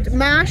purchased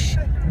mash,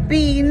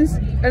 beans,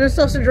 and a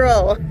sausage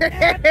roll.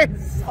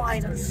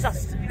 Fine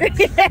sustenance.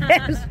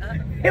 Yes,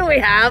 here we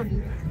have.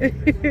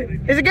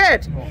 Is it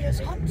good? He has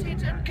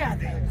hunted and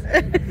gathered,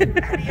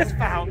 and he has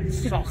found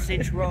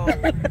sausage roll.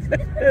 Okay.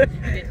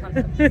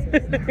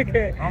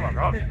 Oh my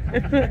god.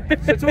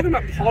 So talking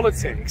about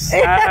politics, so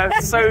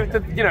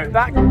the, you know,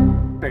 that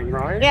thing,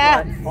 right?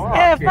 Yeah. Like,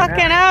 Yeah,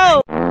 fucking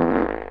hell.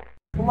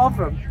 love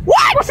them.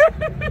 What?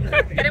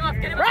 Get him off,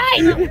 get him off. Right.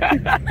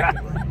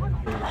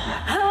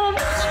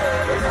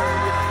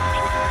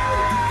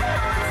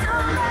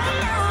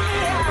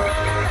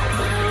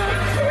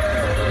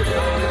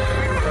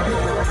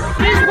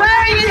 She's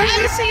wearing an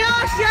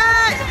NCR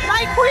shirt,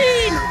 my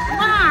queen.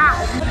 Wow.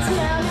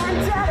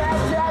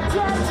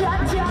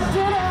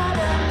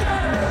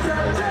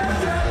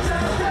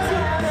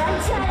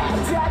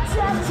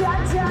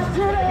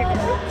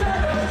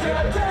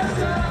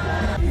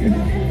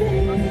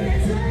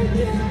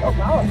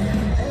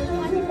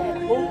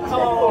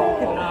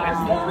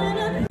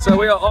 So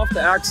we are off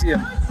to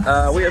Axiom.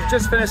 We have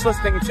just finished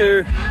listening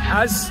to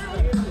As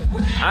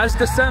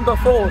December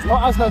Falls,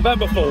 not as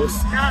November Falls.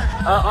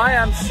 I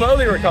am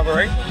slowly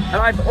recovering, and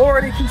I've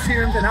already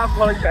consumed an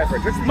alcoholic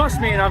beverage, which must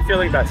mean I'm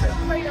feeling better.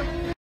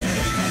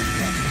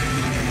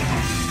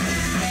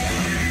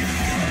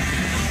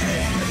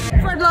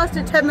 Fred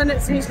lasted 10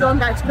 minutes and he's gone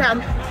back to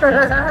camp.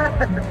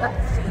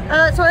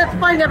 So I have to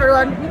find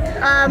everyone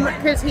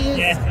because he's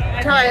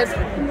tired.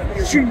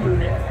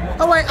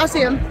 Oh wait, I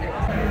see him.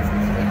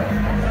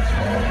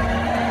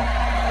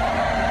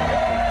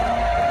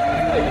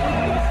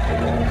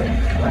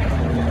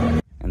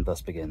 And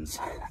thus begins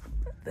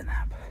the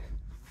nap.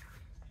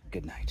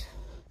 Good night.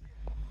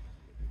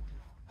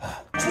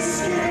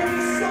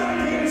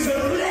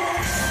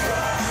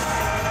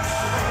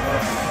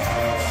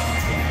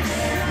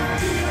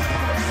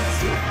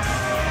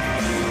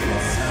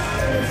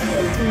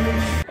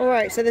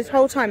 Alright, so this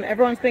whole time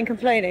everyone's been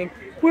complaining,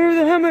 where are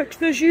the hammocks?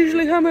 There's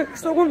usually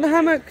hammocks. I want the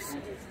hammocks.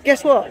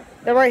 Guess what?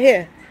 They're right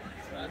here.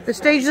 The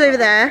stage is over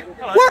there.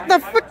 What the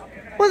fuck?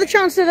 What are the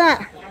chances of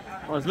that?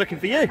 I was looking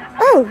for you.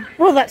 Oh,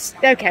 well that's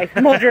okay,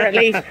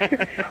 moderately.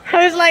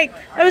 I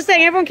was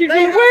saying everyone keeps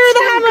going, where are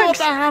the hammocks?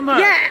 Got the hammock.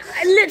 Yeah,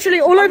 literally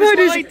all I've heard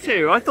is,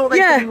 I thought they'd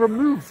Yeah. been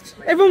removed.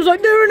 everyone's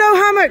like, there are no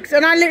hammocks.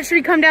 And I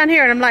literally come down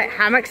here and I'm like,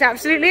 hammocks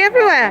absolutely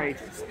everywhere.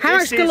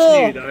 Hammocks This is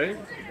galore. new, though.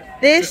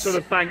 This, Sort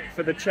of bank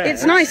for the chair.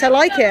 it's nice, I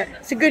like it.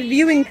 It's a good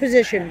viewing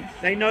position.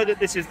 They know that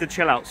this is the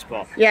chill out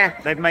spot. Yeah.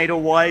 They've made a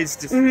wise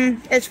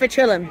decision. It's for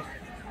chilling.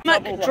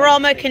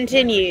 Drama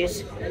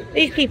continues.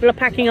 These people are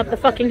packing up the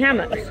fucking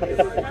hammocks,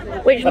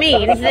 which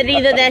means that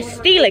either they're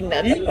stealing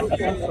them,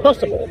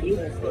 possible,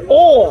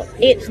 or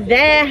it's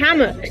their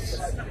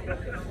hammocks.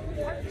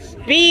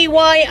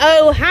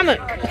 BYO hammock.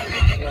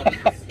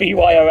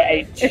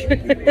 BYOH.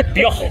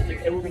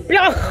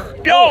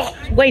 Bioch.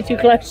 Oh, way too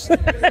close.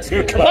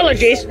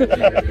 Apologies.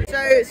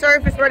 So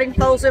sorry for spreading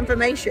false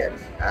information,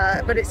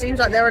 but it seems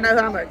like there are no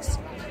hammocks.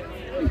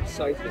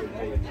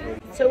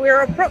 So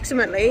we're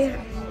approximately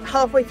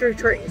halfway through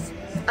Trees,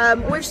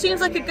 which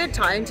seems like a good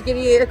time to give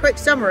you a quick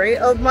summary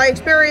of my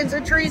experience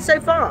at Trees so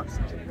far,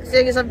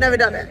 seeing as I've never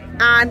done it.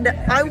 And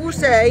I will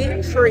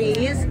say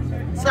Trees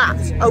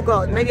slaps. Oh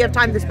god, maybe I've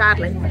timed this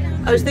badly.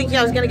 I was thinking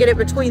I was going to get it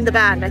between the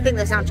band. I think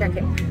they're sound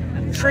checking.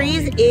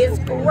 Trees is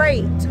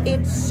great.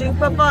 It's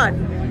super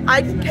fun.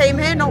 I came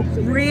here not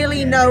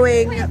really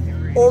knowing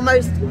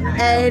almost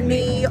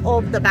any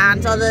of the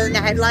bands other than the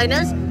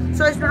headliners.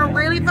 So it's been a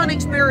really fun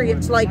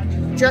experience, like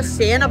just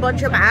seeing a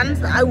bunch of bands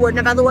that I wouldn't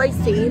have otherwise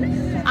seen,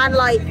 and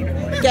like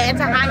getting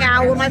to hang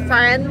out with my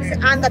friends.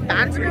 And the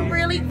bands have been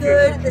really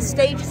good. The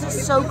stages are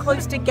so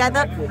close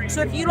together.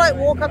 So if you like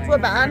walk up to a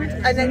band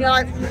and then you're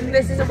like,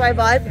 this isn't my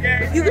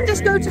vibe, you can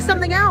just go to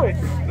something else.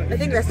 I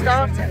think they're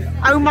starting.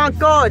 Oh my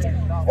god.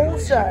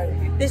 Also,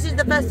 this is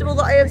the festival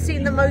that I have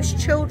seen the most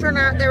children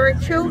at. There are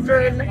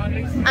children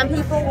and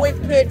people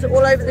with kids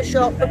all over the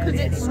shop because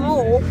it's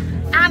small.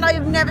 And I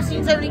have never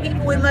seen so many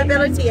people with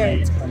mobility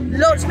aids.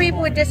 Lots of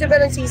people with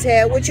disabilities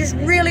here, which is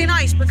really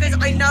nice because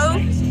I know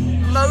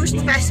most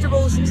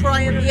festivals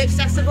try and be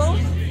accessible,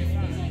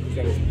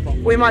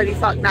 we might be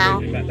fucked now.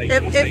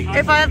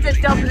 If I have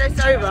to dump this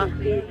over,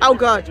 oh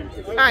god.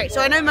 Alright,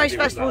 so I know most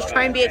festivals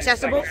try and be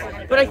accessible,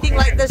 but I think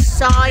like the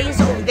size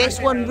of this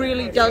one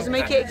really does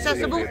make it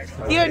accessible.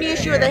 The only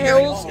issue with the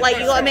hills, like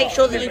you gotta make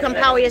sure that you can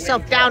power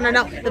yourself down and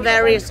up the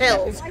various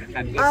hills.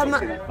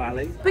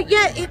 But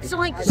yeah, it's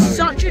like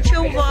such a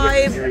chill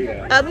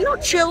vibe.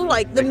 Not chill,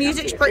 like the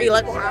music's pretty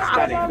like,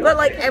 but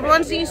like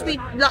everyone seems to be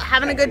like,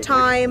 having a good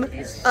time.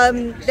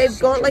 They've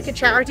got like a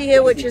charity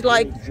here which is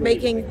like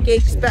making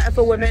gigs better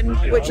for women,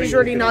 which is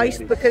really nice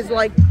because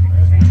like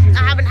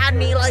I haven't had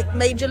any like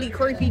majorly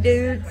creepy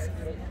dudes.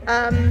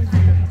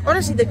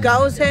 Honestly, the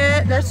girls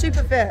here, they're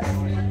super fit.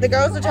 The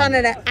girls are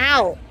turning it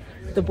out.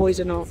 The boys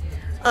are not.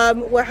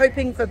 We're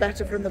hoping for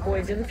better from the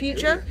boys in the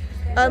future.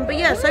 But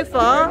yeah, so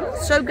far,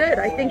 so good.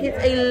 I think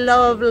it's a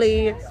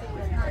lovely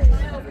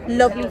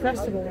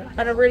festival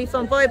and a really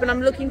fun vibe, and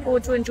I'm looking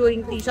forward to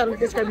enjoying the Cheltenham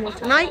Disco more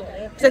tonight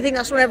because I think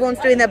that's when everyone's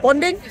doing their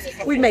bonding.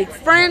 We've made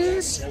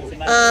friends.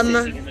 Yeah,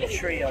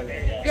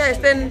 it's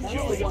been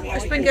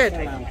good.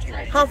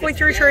 Halfway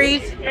through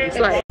trees, it's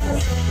like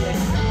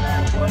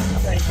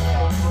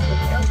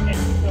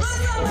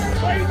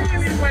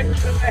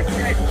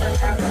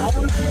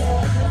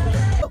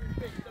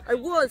I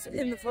was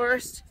in the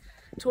forest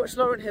to watch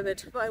Lauren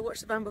Hibbert, but I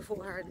watched the band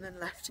before her and then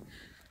left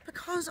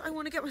because I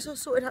want to get myself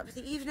sorted out for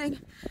the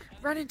evening.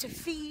 Ran into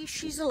Fee,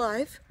 she's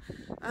alive.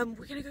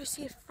 We're gonna go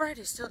see if Fred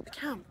is still at the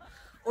camp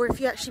or if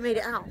he actually made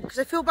it out, because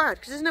I feel bad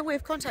because there's no way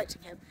of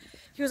contacting him.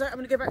 He was like, I'm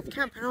gonna go back to the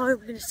camp and we're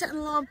gonna set an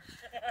alarm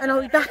and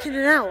I'll be back in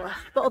an hour,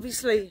 but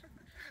obviously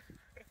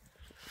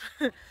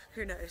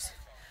who knows.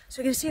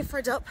 So we're gonna see if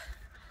Fred's up.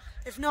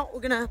 If not,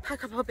 we're gonna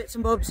pack up our bits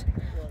and bobs.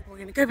 We're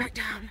gonna go back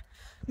down.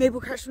 Maybe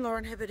we'll catch some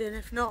Lauren Hibbert in.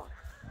 If not,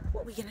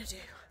 what are we gonna do?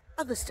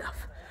 Other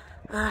stuff.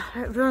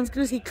 Everyone's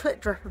gonna see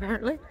Clit Drop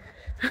apparently.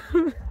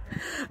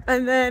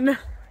 And then I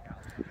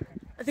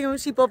think I'm gonna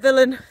see Bob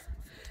Villain.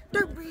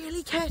 Don't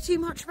really care too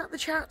much about the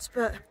chats,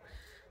 but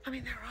I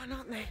mean they're on,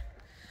 aren't they?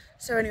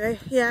 So anyway,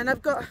 yeah, and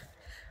I've got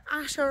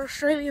Ash, our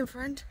Australian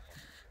friend,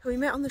 who we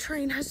met on the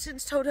train, has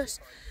since told us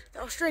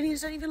that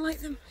Australians don't even like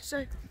them.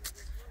 So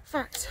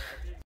facts.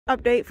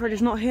 Update, Fred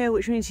is not here,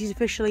 which means he's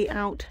officially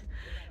out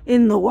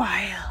in the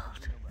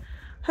wild.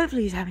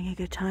 Hopefully he's having a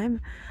good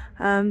time.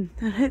 And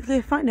hopefully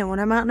I find him when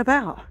I'm out and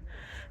about.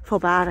 Feel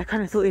bad, I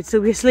kind of thought he'd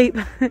still be asleep.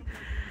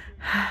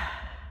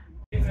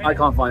 I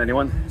can't find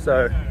anyone,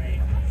 so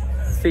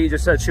Fee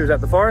just said she was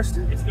at the forest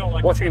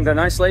watching the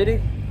nice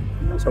lady.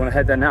 So I'm gonna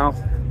head there now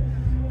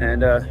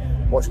and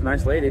watch the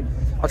nice lady.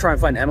 I'll try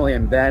and find Emily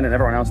and Ben and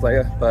everyone else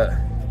later, but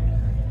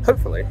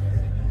hopefully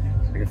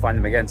we can find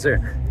them again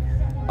soon.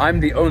 I'm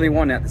the only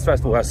one at this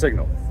festival who has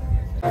signal.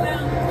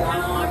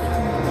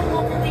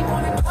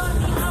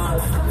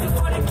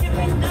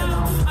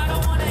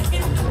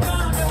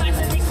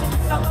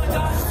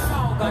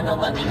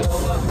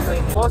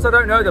 Whilst I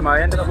don't know them,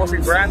 I ended up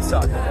watching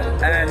Grandson,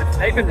 and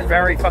they've been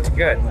very fucking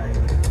good.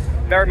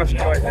 Very much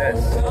enjoyed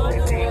this.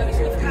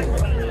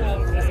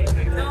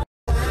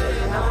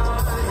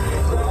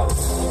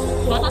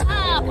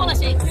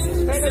 Politics.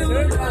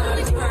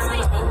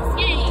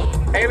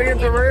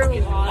 Aliens are real.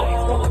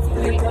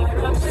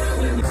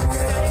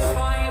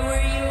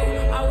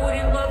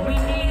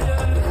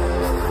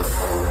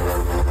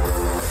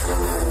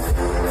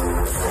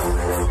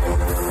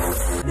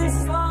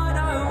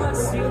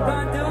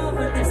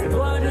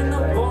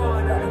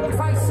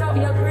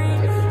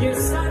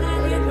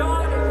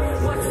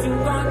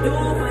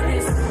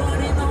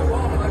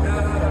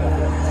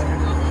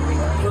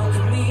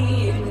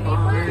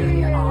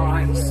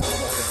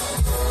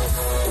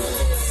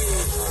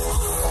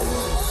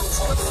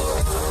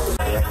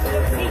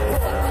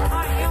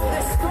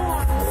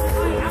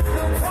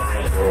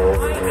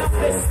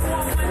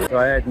 So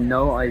I had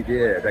no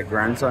idea that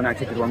Grandson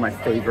actually did one of my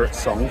favorite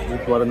songs,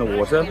 with Blood in the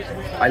Water.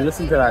 I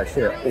listen to that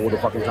shit all the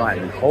fucking time,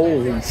 and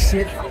holy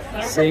shit,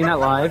 seeing that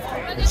live,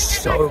 it's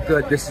so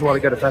good. This is why we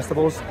go to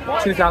festivals.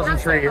 2000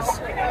 Trees,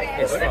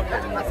 it's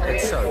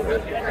so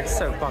good. It's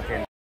so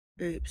fucking...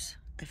 Oops,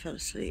 I fell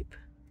asleep.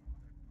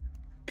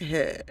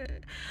 I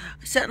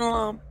set an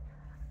alarm,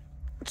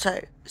 so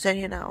it's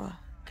only an hour.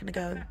 I'm gonna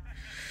go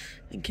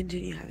and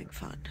continue having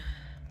fun.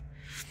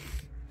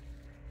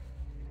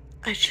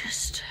 I'm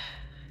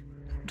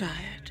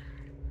tired.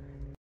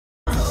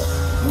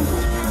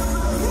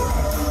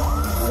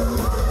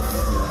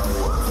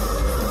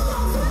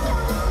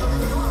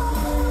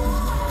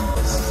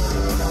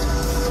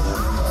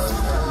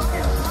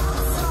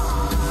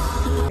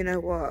 You know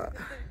what?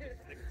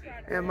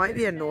 It might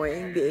be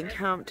annoying being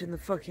camped in the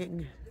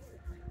fucking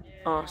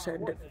arse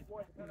end of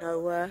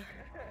nowhere,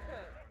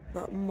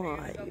 but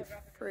my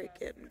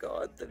freaking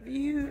god, the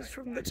views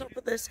from the top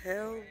of this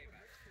hill,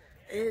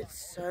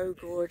 it's so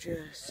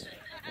gorgeous.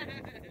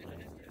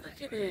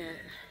 Look at it.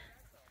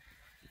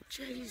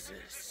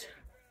 Jesus.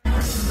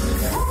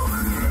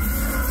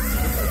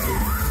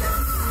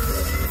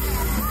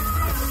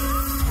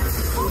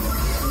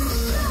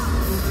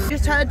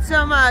 Just heard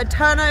some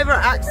Turnover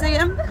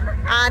Axiom,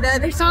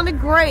 and they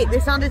sounded great. They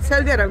sounded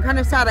so good. I'm kind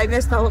of sad I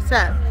missed the whole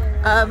set.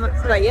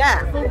 But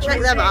yeah,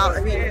 check them out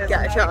if you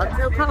get a chance.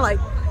 They're kind of like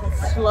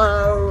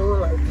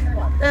slow,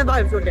 their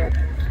vibes were good.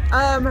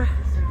 I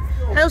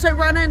also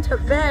ran into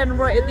Ben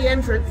right at the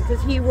entrance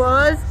because he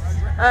was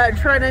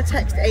trying to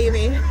text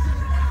Amy,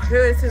 who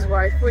is his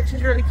wife, which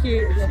is really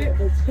cute.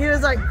 He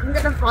was like, I'm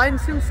gonna find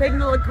some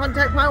signal and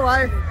contact my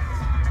wife.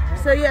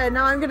 So yeah,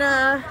 now I'm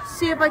gonna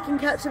see if I can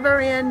catch the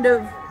very end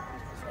of,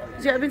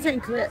 yeah, I've been saying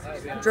clip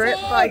drip,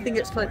 but I think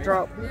it's clip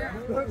drop,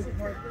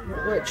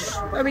 which,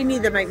 I mean,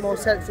 neither make more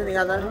sense than the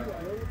other.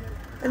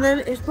 And then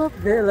it's Bob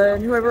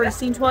Dylan, who I've already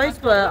seen twice,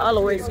 but I'll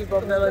always see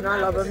Bob Dylan.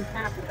 I love him.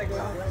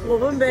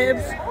 Love him,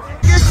 babes.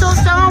 Just saw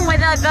someone with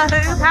the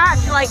Who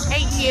patch, like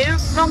HU,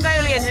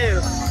 Mongolian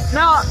Who,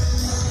 not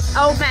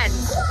old men.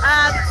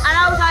 And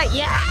I was like,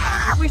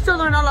 yeah! We saw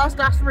them in our last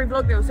Glastonbury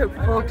vlog, they were so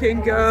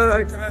fucking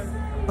good.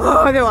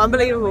 Oh, they were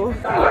unbelievable.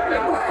 What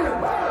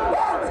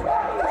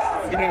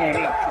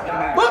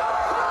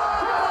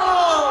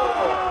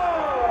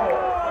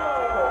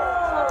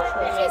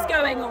is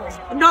going on?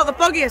 I'm not the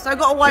foggiest, I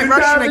got a white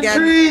Russian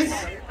again.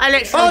 I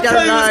literally don't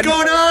know. What's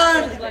going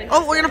on?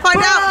 Oh, we're gonna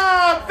find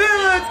out.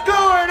 What's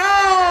going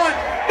on?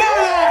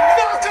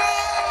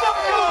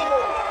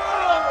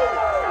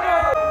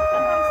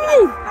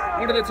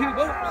 What are the two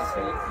boats?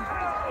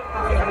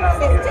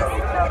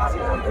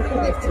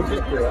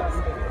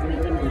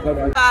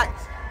 In fact,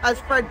 as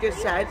Fred just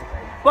said,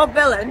 Bob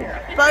Dylan,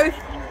 both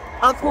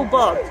are called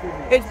Bob.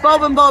 It's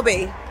Bob and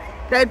Bobby.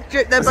 They're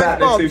both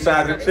Bob.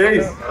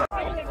 2000Trees.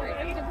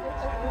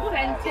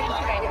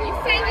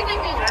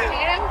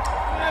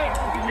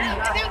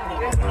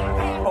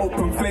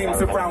 Open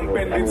flames around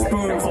bending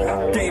spoons.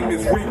 Game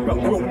is rigged, but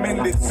we'll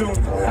mend it soon.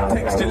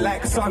 Texture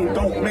like sun,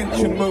 don't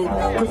mention moon.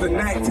 Cause the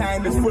night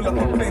time is full of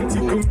plenty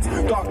goons.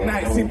 Dark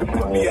nights seem to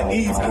put me at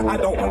ease. I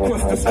don't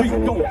cross the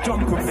street, don't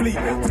jump and flee.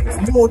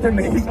 Takes more than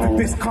the heat to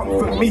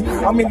discomfort me.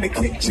 I'm in the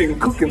kitchen,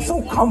 cooking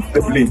so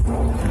comfortably.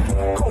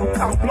 Cold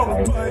town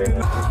block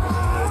burning.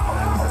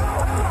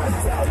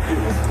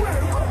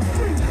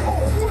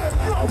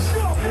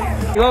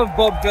 I love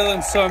Bob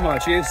Dylan so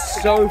much. He is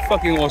so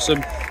fucking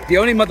awesome. The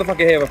only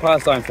motherfucker here with a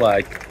Palestine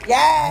flag.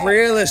 Yeah.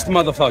 Realist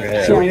motherfucker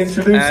here. Shall we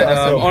introduce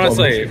ourselves?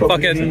 Honestly,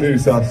 fucking.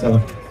 Introduce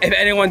ourselves. If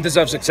anyone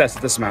deserves success,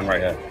 it's this man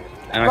right here,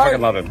 and I fucking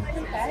love him.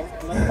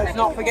 Let's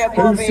not forget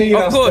Bobby.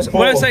 Of course,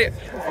 when I say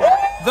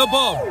the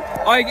Bob,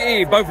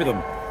 i.e. both of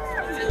them.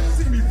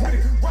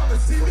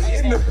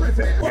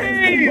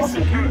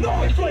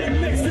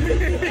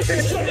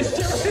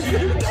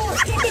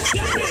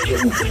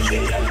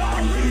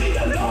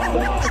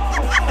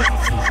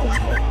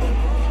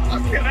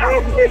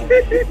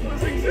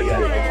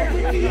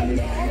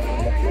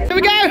 Here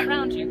we go!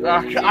 I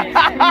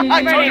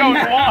don't know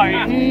why.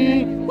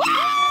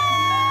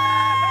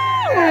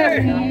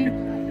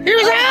 He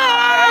was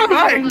out!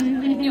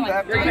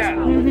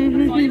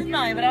 No,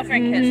 but I'll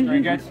drink it.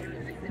 Very good.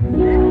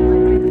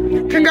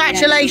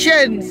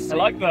 Congratulations! I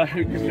like the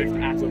hook of this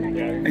atom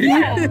again.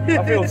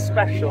 I feel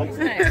special.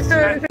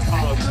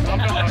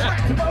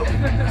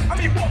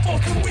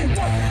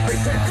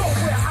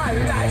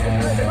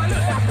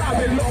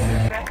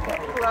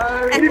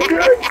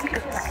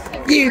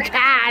 You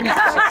can!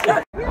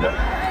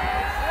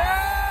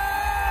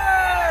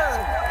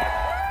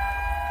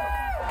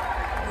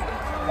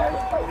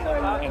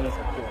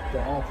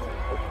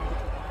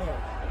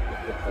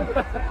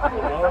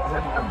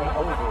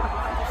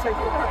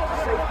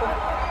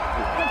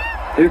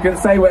 You can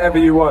say whatever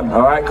you want,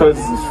 alright? Because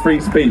it's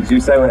free speech, you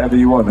say whatever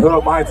you want. Who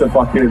am I to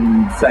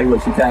fucking say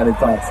what you can and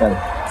can't say?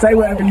 Say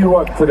whatever you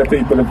want to the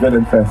people of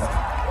Villain Fest.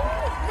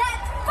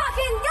 Let's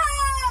fucking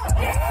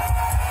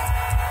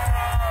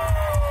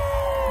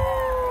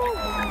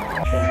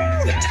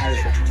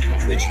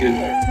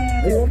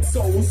go! Warm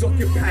souls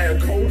occupy a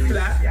cold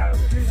flat.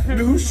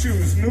 New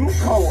shoes, new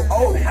coat,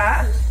 old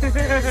hat.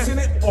 Seen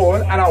it all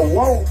and I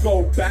won't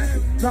go back.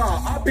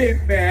 Nah, I've been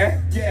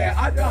there, yeah,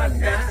 I done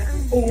that.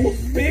 Ooh,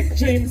 big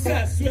dreams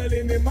that's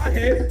swelling in my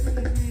head.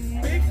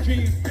 Big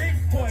dreams, big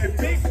boy,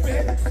 big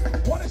bed.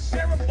 Wanna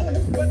share them all,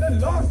 but the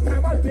last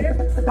time I did,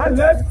 I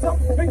learned some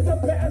things are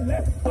better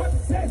left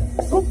unsaid.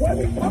 But when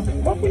we come,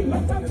 when we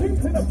lost our dreams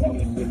to the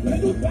bottom,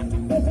 little black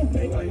bubble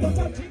thing, lost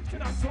our dreams to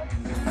our song.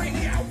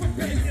 Right out with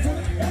bed,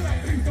 all our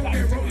things don't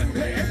get rolling.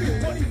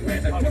 Everybody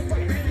better, cause what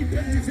really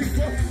believes is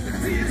what.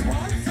 See, it's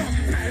hard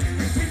sometimes,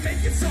 we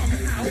make it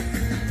somehow.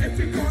 If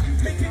we can't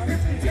make it,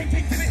 take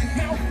it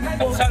now.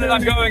 Tell it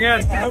I'm going in.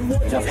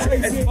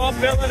 It's Bob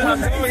Dylan and I'm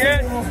going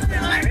in.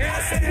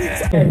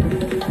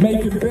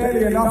 Making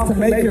barely enough to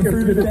make it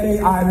through the day.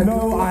 I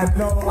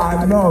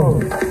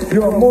know.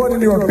 You are more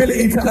than your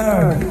ability to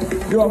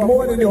earn. You are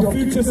more than your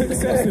future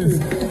successes.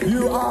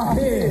 You are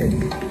here.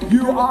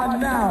 You are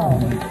now.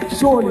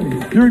 Surely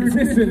your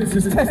existence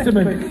is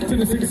testament to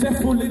the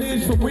successful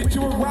lineage from which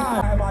you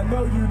arrive. I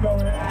know you know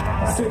it.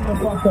 Sing the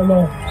fuck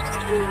along.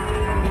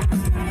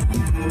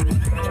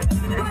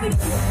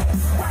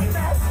 Right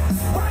now,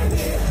 right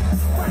here,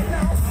 right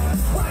now,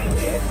 right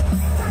here,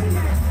 right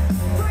now,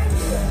 right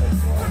here,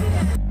 right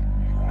now.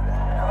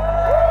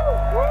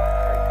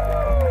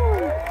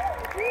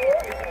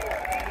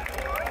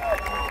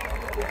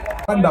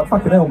 Wonder,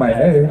 fucking hell, mate.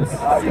 Hey,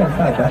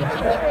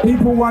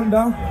 people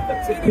wonder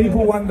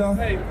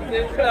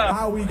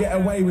how we get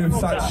away with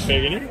such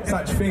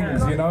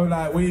things, you know.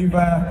 Like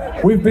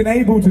we've been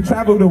able to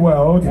travel the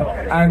world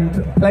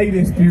and play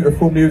this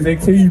beautiful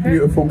music to you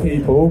beautiful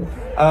people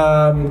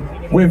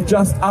with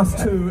just us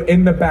two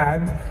in the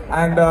band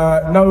and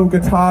no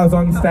guitars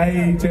on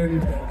stage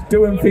and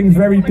doing things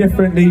very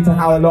differently to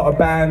how a lot of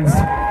bands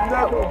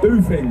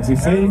do things, you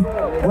see.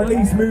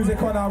 Release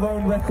music on our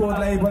own record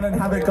label and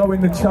have it go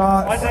in the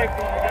charts.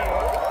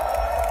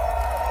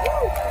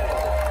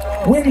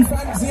 Win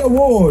fancy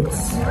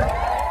awards.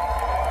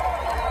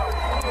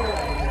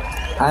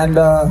 And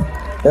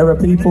there are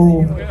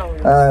people,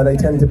 they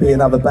tend to be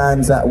in other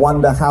bands that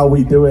wonder how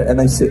we do it and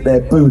they sit there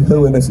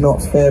boo-hooing, it's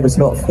not fair, it's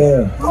not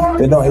fair.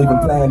 They're not even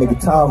playing the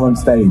guitar on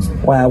stage.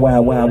 Wow,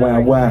 wow, wow,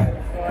 wow, wow.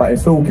 But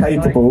it's all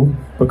capable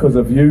because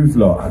of yous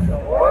lot.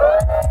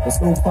 It's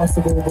all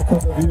possible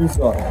because of yous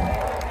lot.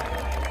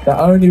 The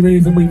only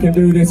reason we can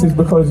do this is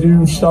because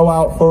you show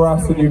out for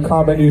us and you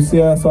come and you see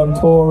us on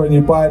tour and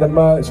you buy the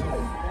merch.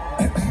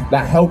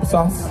 That helps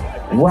us.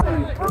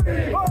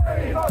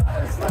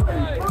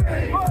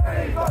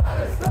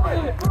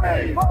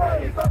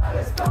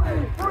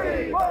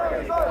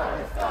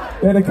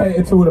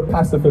 Dedicated to all the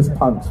pacifist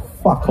punks.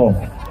 Fuck off.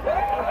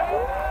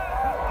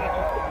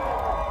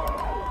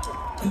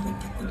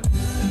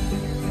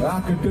 I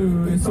could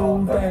do this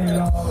all day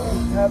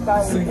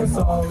long. Sing a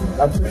song,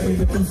 a pretty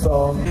little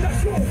song.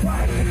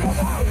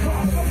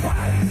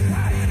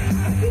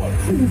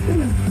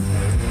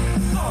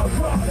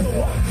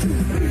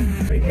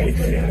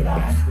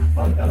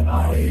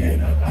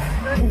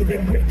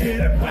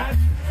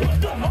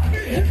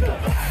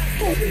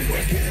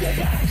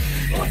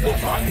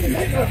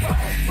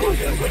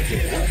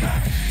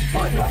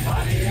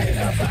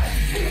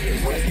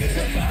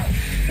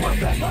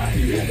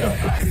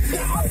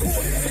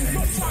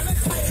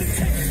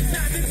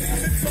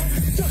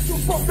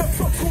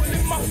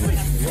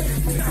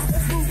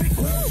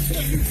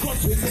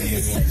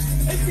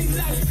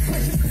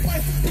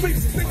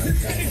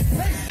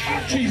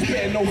 Trees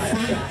bearing no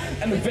fruit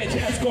and the veg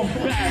has gone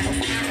bad.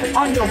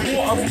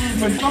 Underwater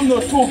movement, I'm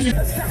not talking.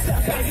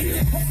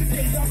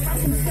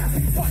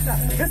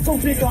 Let's go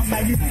pick up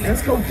Maggie.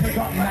 Let's go pick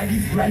up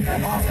Maggie's bread.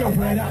 After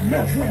where that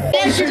milk.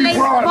 Allegedly, the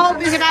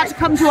Bob is about to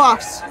come to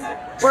us.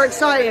 We're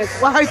excited.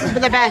 We're hoping for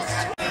the best.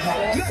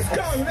 Let's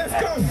go, let's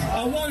go.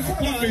 I won't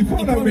follow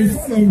me.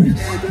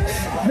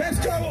 Let's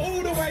go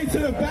all the way to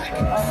the back.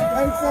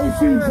 Let's go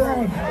see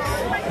Bron.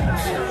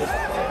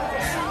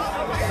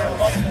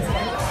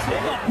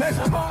 Let's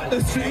part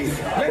the sea.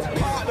 Let's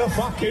part the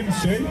fucking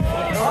sea.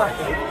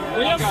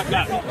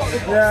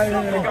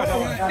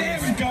 There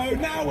we go.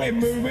 Now we're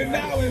moving.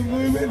 Now we're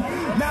moving.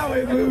 Now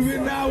we're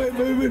moving. Now we're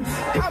moving.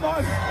 Come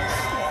on.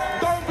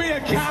 Don't be a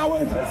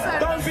coward.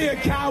 Don't be a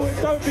coward.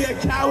 Don't be a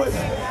coward.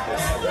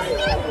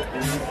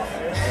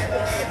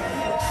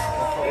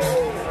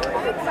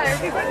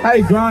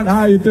 Hey Grant,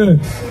 how you doing?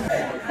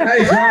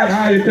 Hey Grant,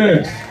 how you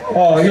doing?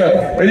 Oh look,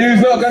 are you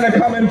not gonna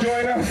come and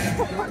join us?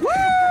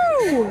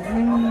 Woo!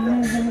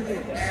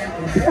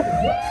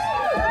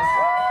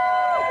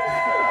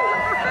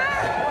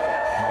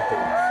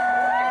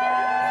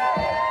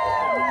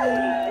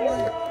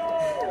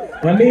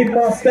 I need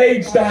my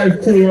stage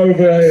dive crew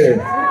over here.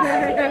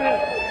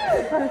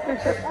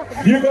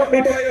 You got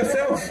me by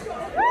yourself?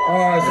 Oh,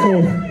 that's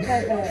cool.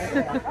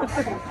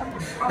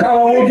 Come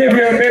on, we'll give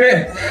you a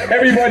minute.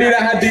 Everybody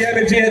that had the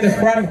energy at the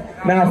front,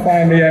 now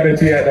find the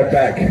energy at the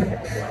back.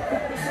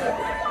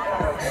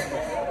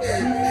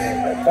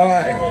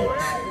 Alright,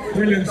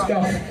 brilliant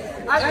stuff.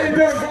 How you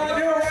doing, Brian?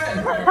 You alright?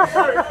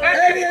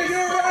 Eddie, you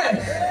alright?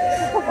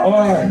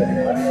 Alright,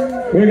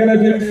 we're gonna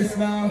do this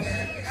now.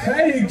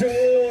 Hey,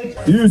 George!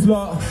 You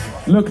lot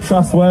look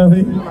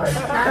trustworthy.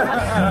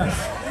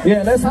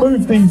 Yeah, let's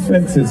move these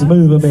fences.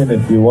 Move them in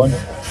if you want.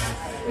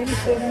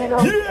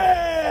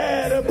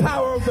 Yeah, the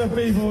power of the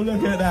people.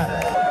 Look at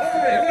that.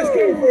 Alright, let's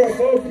go for a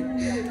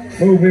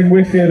move. Moving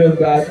wicked and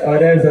bad. Oh,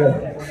 there's a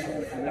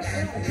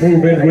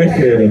moving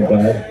wicked and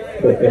bad.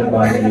 Put the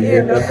money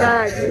in the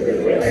bag.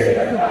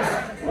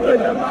 Put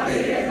the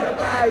money in the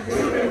bag.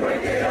 Moving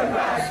wicked and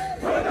bad.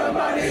 Put the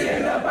money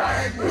in the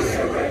bag.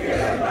 Moving wicked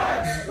and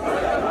bad.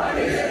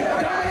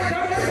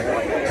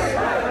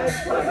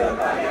 Put the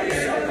money in the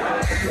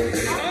bag. Put the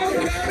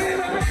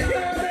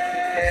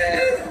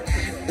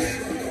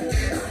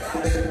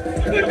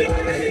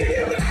money in the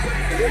bag.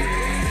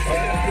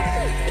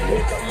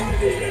 I'm coming. Put the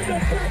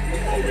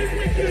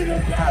money in the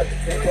bag.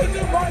 Put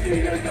the money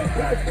in the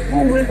bag.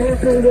 Moving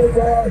wicked in the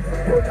bag.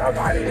 Put the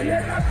money in the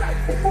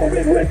bag.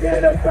 Moving wicked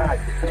in the bag.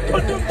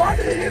 Put the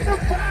money in the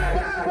bag.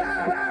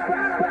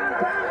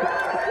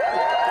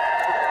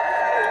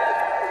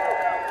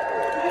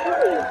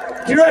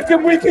 Do you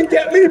reckon we can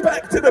get me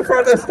back to the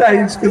front of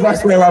stage? Because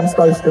that's where I'm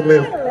supposed to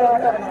live.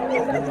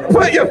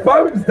 Put your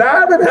phones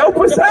down and help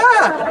us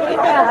out.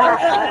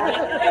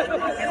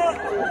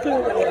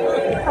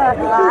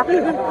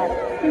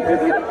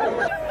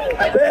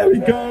 There we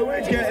go,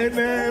 we're getting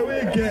there,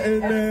 we're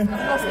getting there.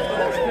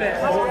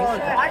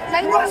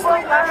 Hey,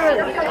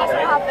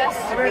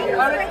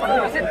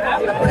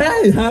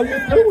 how you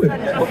doing?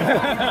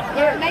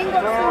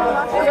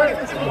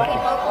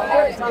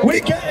 We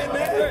getting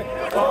there.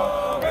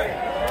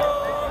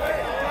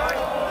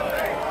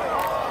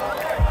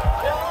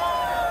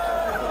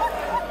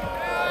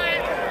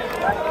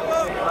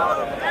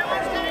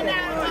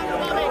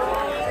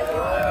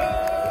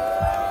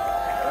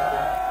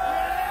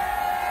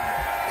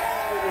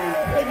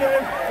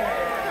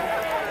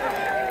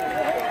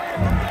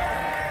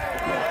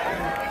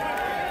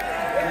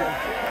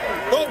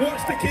 Don't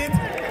watch the kid.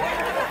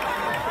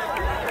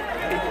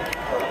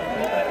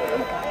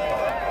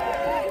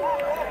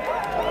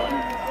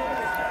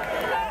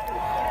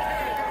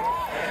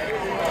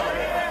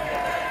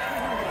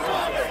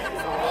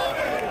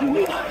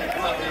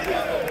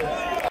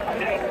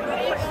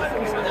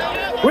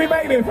 We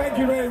made it, thank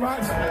you very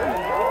much.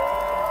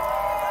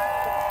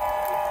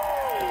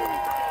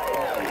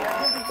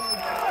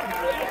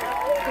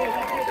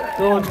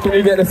 George, can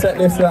you get the set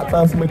list to that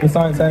person with the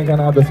sign saying, can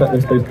I have the set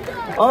list, please?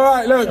 All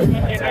right, look.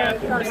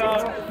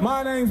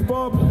 My name's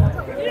Bob.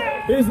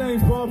 His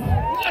name's Bob.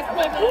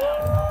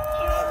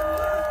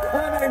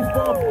 Her name's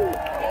Bob.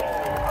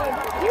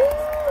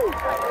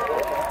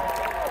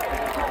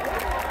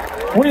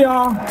 We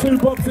are two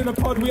Bobs in a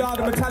pod. We are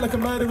the Metallica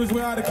murderers. We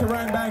are the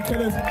Kerrang band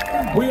killers.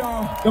 We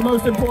are the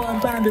most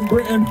important band in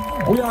Britain.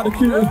 We are the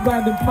cutest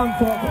band in punk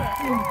rock.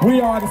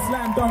 We are the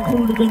slam dunk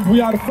hooligans.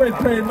 We are the Fred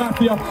Perry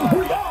Mafia.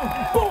 We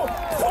are Bob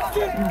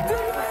fucking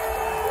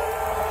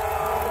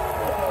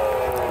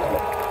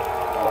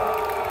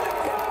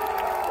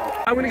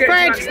I'm gonna get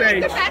Fred,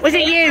 was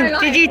it you?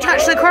 Did you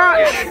touch the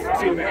crotch?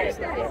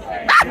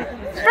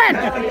 Fred,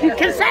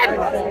 consent!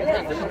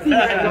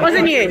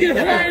 Wasn't you?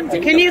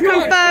 Can you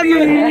confirm?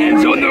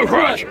 Hands on the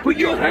crotch! Put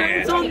your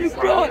hands on the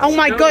crotch! Oh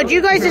my god,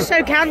 you guys are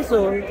so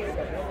cancelled.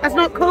 That's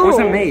not cool. It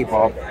wasn't me,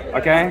 Bob,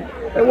 okay?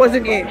 It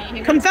wasn't you.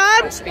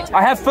 Confirmed?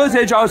 I have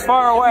footage, I was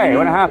far away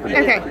when it happened.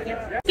 Okay.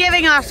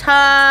 Giving us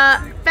her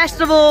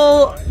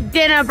festival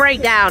dinner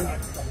breakdown.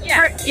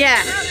 Yeah.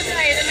 Yeah.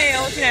 The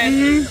meals, you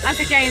know, as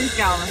a James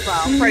girl as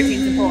well,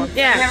 protein's important.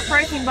 Yeah. We have a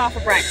protein bar for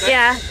breakfast.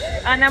 Yeah.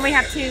 And then we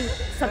have 2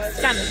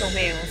 substantial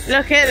meals.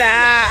 Look at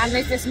that. And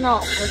this is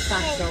not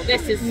substantial.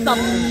 This is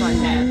substance right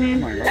here.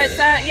 It's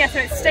yeah, so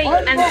it's steak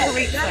and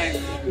chorizo.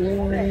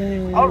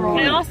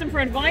 I asked them for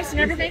advice and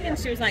everything, and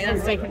she was like,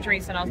 "That's steak and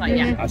chorizo," and I was like,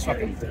 "Yeah." That's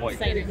fucking boy.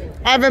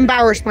 I've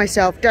embarrassed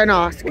myself. Don't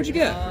ask. What'd you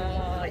get?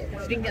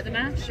 She didn't get the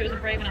mash. She wasn't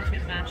brave enough to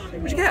get the mash.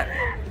 What'd you get?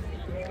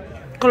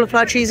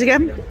 Cauliflower cheese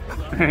again.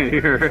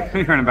 you're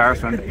an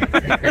embarrassment.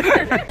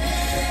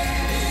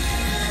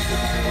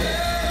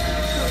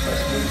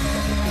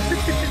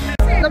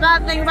 The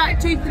bad thing about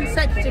 2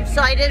 consecutive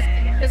ciders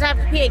is I have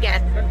to pee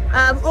again.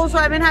 Also,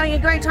 I've been having a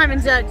great time in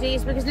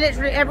Xerxes because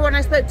literally everyone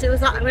I spoke to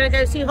was like, I'm going to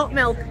go see Hot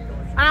Milk.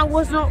 And I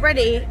was not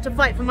ready to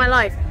fight for my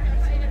life.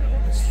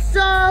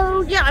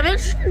 So, yeah, I'm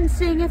interested in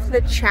seeing if the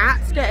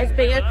chats get as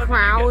big a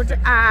crowd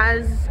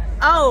as...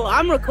 Oh,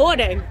 I'm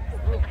recording.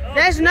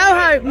 There's no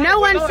hope. No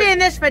one's seeing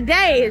this for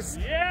days.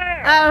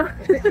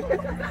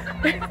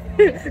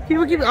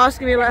 People keep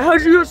asking me, like, how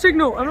do you get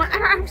signal? I'm like, I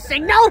don't have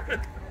signal.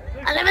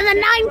 I live in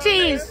the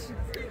 90s.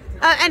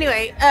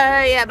 Anyway,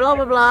 yeah, blah,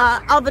 blah,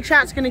 blah. Are the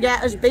chat's going to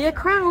get as big a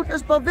crowd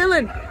as Bob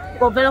Vylan?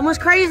 Bob Vylan was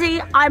crazy.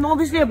 I'm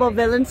obviously a Bob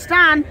Vylan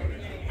stan.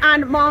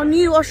 And my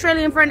new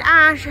Australian friend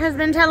Ash has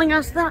been telling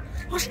us that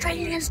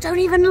Australians don't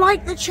even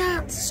like the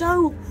chat.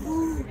 So,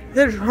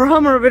 the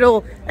drama of it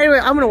all. Anyway,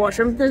 I'm going to watch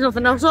them. There's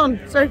nothing else on.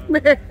 So,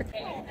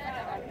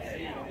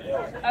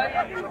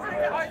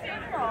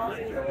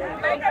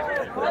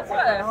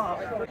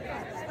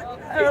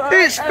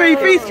 it's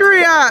Fifi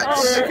 3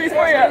 acts.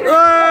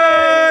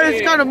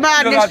 It's kind of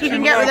madness you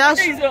can get with us.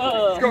 It's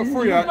got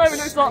 3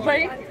 acts.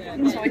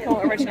 That's what we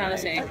call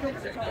originality.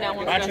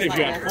 Actually, if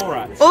you had 4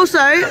 acts. Also,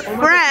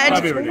 Fred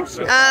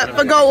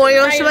forgot what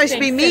you're supposed to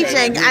be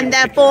meeting, and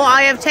therefore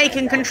I have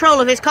taken control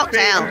of his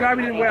cocktail.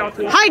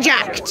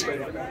 Hijacked.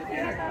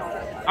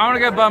 I want to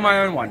go buy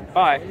my own one.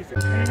 Bye.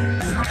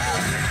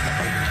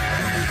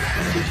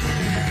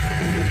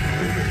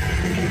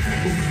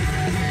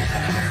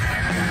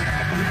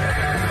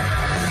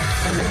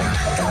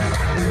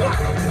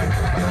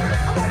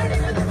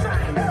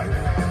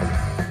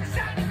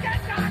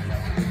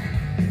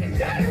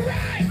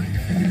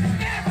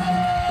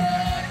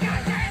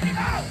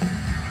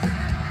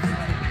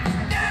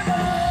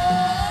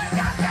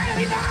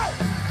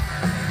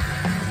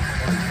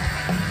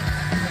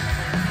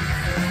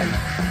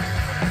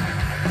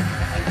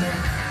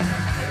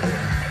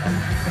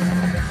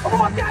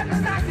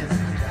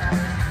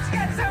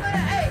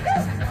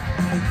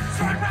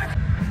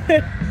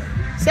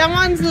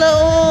 Someone's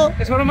little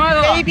It's one of my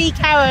lot. baby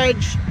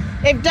carriage.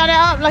 They've done it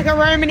up like a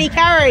Romany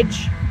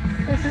carriage.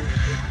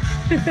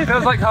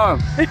 Feels like home.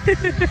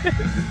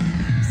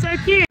 So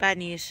cute. Bad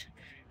news.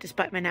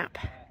 Despite my nap,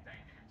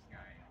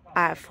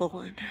 I have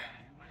fallen.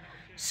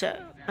 So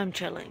I'm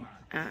chilling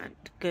and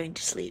going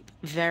to sleep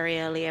very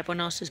early.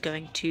 Everyone else is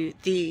going to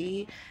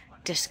the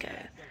disco.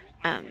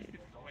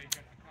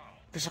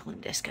 the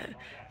silent disco.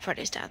 Fred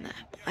is down there.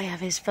 But I have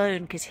his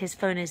phone because his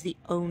phone is the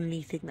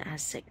only thing that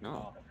has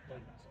signal.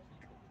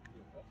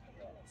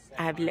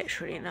 I have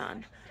literally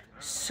none.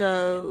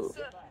 So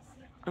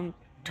I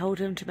told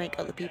him to make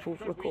other people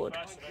record.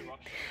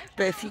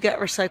 But if you get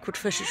recycled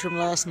footage from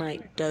last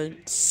night,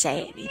 don't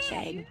say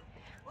anything.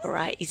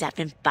 Alright, he's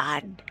having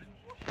fun.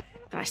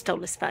 And I stole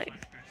his phone.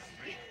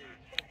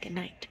 Good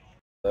night.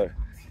 So,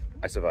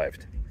 I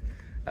survived.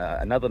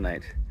 Another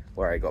night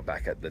where I got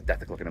back at the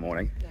death o'clock in the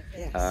morning.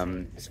 Yes.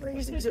 It's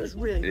freezing because it was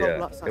really cold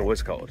last night. It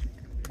was cold.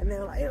 And they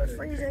were like, it was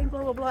freezing,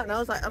 blah, blah, blah. And I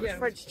was like, I'm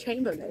Fred's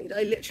chambermaid.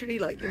 I literally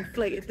like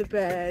inflated the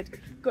bed,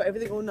 got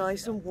everything all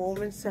nice and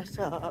warm and set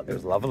up. It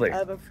was lovely.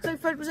 So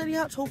Fred was only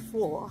out till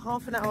 4,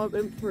 half an hour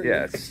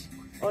improved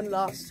on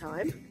last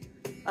time.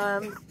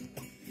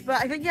 But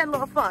I think he had a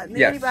lot of fun.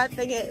 The only bad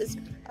thing is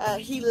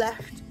he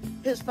left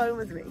his phone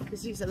with me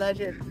because he's a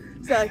legend.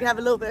 So I can have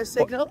a little bit of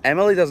signal. Well,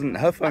 Emily doesn't,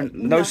 her phone,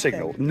 no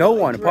signal. No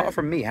one apart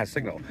from me has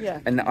signal. Yeah.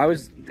 And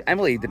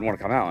Emily didn't want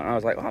to come out. And I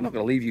was like, well, I'm not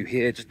going to leave you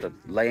here just to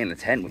lay in a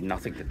tent with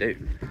nothing to do.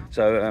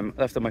 So I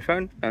left her my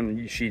phone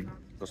and she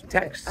got some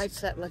texts. I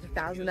slept like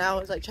 1,000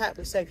 hours. I chat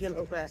with Sophie a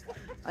little bit.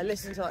 I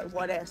listened to like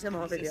one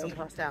ASMR video and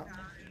passed out.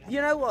 You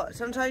know what?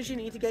 Sometimes you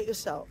need to get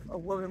yourself a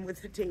woman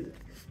with fatigue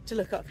to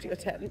look after your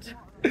tent.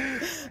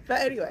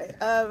 But anyway.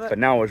 But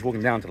now I was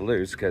walking down to the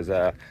loos because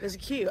there's a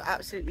queue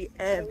absolutely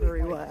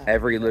everywhere.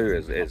 Every loo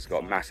is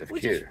got a massive queue.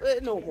 Which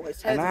is normal.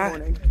 It's 10 in the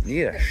morning.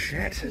 Need a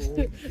shit.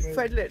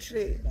 Fred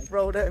literally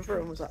rolled over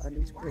and was like, I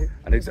need to poo.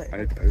 I need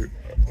to poo.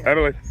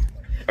 Emily,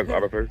 I've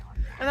got a poo.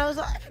 And I was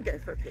like, I can go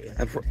for a pee.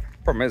 And the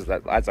problem is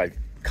that, as I've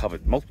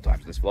covered multiple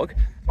times in this vlog,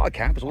 my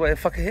camp is all the way up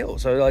fucking hill.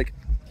 So like.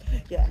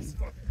 Yes.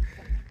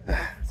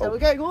 So we're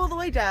going all the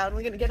way down.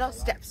 We're going to get our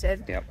steps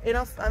in. Yep.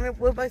 I mean,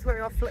 we're both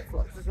wearing our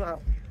flip-flops as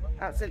well.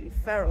 Absolutely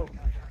feral.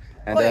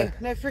 And, wait,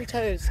 no free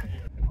toes.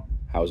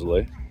 How was the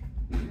loo?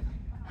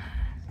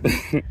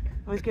 It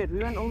was good.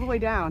 We went all the way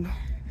down.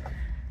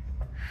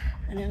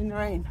 And in the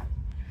rain.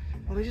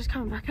 And we're just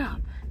coming back up.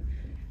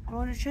 I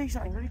want to show you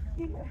something really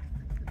cute.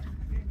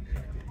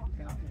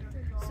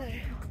 So,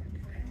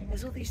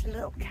 there's all these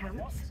little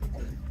camps.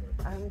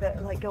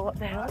 That like go up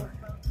the hill.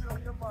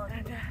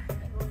 And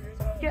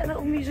get a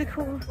little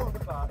musical.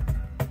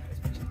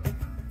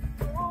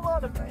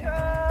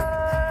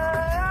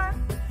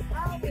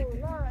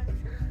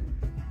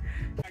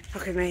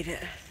 Fucking made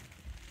it.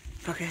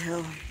 Fucking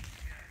hill.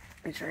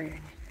 It's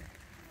raining.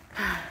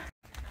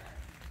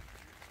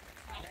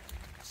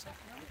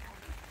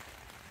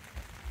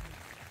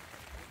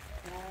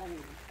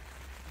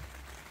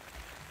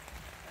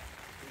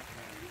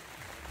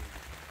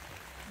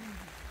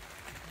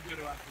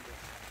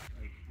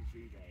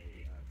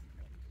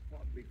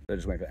 So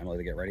just waiting for Emily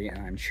to get ready, and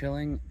I'm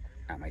chilling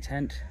at my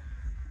tent.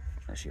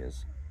 There she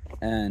is.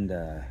 And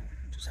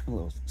just have a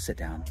little sit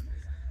down.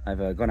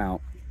 I've gone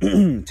out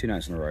 2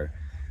 nights in a row,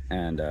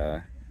 and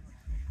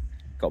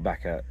got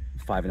back at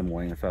 5 in the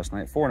morning the first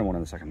night, 4 in the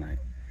morning the second night,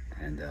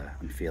 and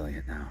I'm feeling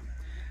it now.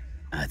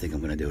 I think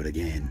I'm gonna do it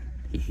again.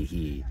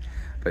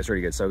 But it's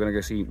really good. So I'm gonna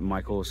go see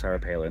Michael, Sarah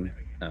Palin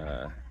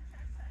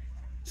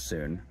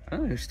soon. I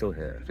don't know who's still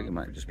here. I think it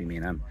might just be me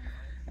and Em.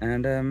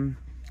 And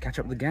catch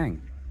up with the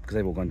gang, because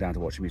they've all gone down to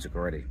watch the music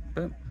already,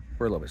 but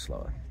we're a little bit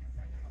slower.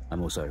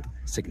 I'm also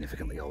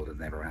significantly older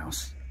than everyone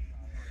else,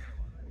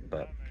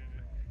 but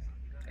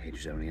age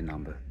is only a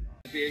number.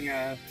 Being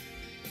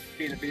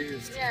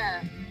abused.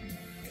 Yeah.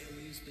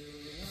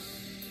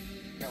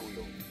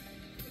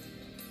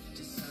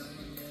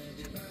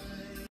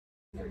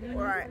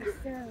 Alright,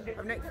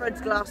 I've nicked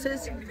Fred's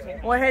glasses.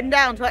 We're heading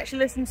down to actually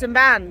listen to some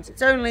bands.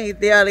 It's only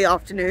the early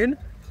afternoon.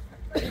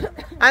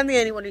 I'm the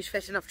only one who's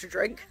fit enough to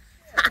drink.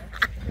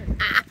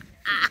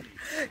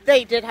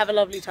 They did have a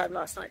lovely time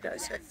last night though,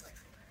 so,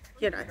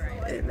 you know,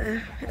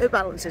 it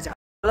balances out.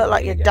 You look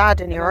like your dad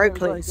in your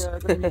Oakleys.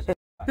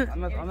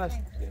 Unless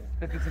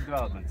it's some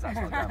developments, that's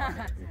not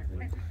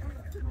happening.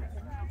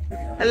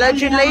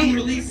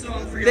 Allegedly,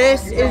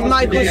 this is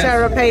Michael,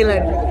 Sarah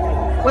Palin.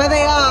 Where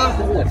they are,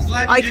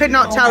 I could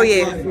not tell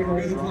you.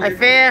 I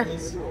fear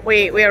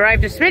we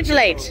arrived a smidge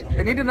late.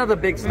 They need another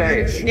big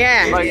stage.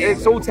 Yeah. Like,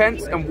 it's all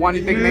tents and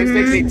one big main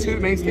stage. They need 2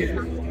 main stages.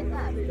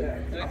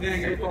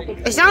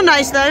 They sound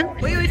nice though.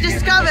 We were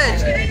discovered.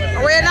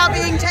 And we are now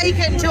being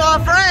taken to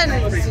our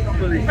friends.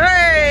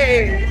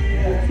 Hey!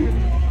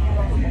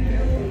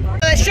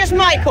 Well, it's just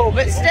Michael,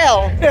 but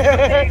still.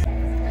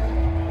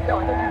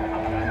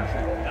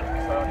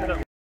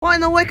 What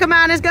in the Wicker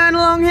Man is going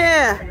along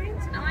here?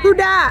 Who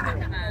dat?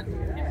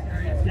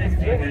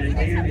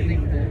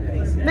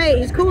 Mate,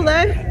 he's cool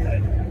though.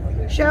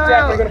 Show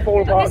out. Gonna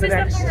fall apart This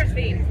is the horror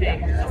theme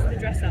thing. That's the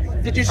dress up.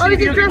 Did you see Oh, is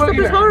it dressed up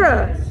as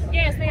horror?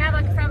 Yes, they have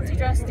like a fancy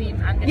dress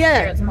theme and this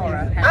Yeah. year it's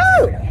horror.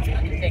 Oh!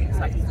 Things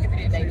like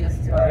Scooby-Doo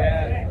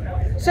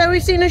ladies. So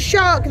we've seen a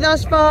shark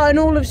thus far and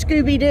all of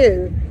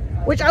Scooby-Doo,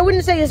 which I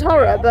wouldn't say is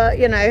horror, but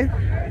you know.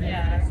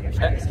 Yeah.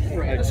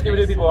 The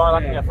Scooby-Doo people are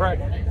like a threat.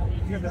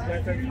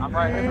 I'm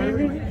right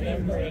here.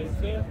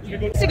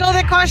 To all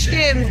the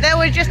costumes, there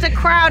was just a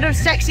crowd of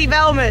sexy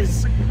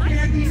Velmas.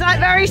 It's like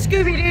very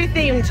Scooby-Doo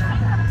themed.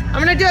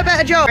 I'm gonna do a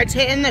better job. It's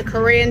hitting the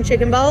Korean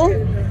chicken bowl,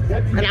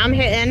 and I'm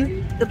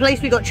hitting the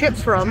place we got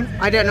chips from.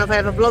 I don't know if I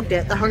ever vlogged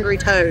it, the Hungry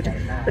Toad,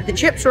 but the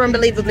chips are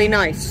unbelievably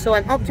nice. So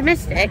I'm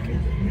optimistic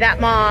that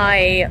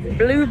my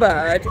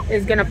bluebird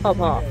is gonna pop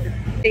off.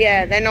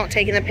 Yeah, they're not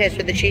taking the piss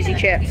with the cheesy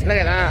chips. Look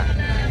at that.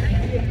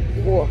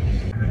 Whoa.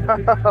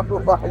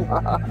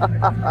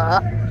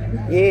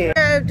 Yeah.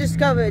 I've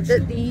discovered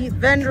that the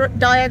Venn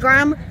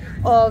diagram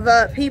of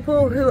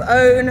people who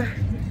own,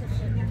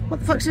 what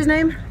the fuck's his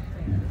name?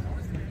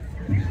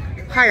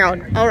 Hang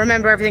on, I'll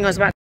remember everything I was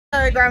about to say.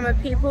 Diagram of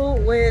people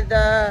with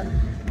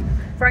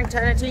Frank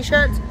Turner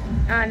t-shirts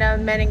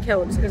and men in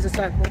kilts is a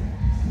circle.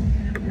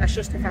 That's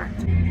just a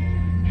fact.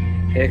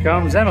 Here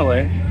comes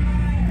Emily.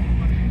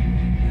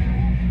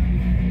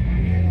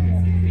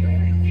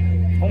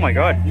 Oh my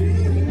god.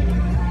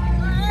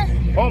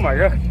 Oh my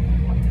god.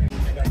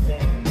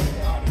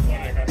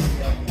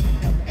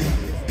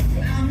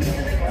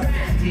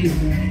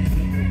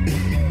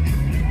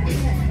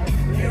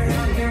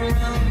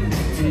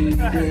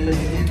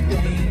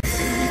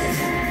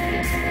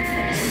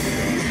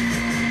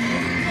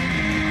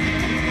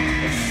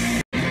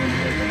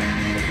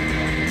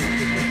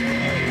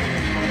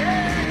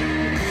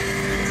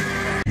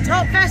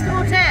 Top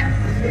festival tip,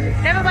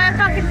 never buy a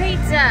fucking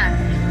pizza.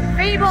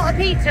 Fee bought a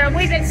pizza and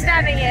we've been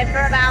standing here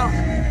for about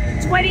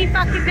 20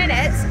 fucking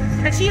minutes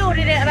and she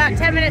ordered it about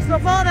 10 minutes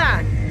before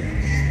that.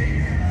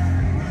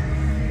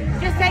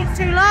 It just takes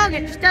too long,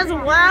 it just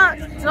doesn't work.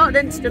 It's not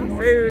instant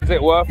food. Is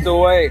it worth the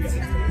wait?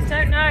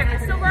 Don't know.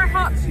 It's still very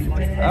hot.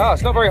 Oh,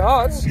 it's not very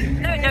hot.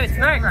 No, it's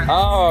very hot.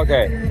 Oh,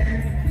 okay.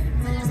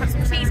 Just have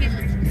some cheese in.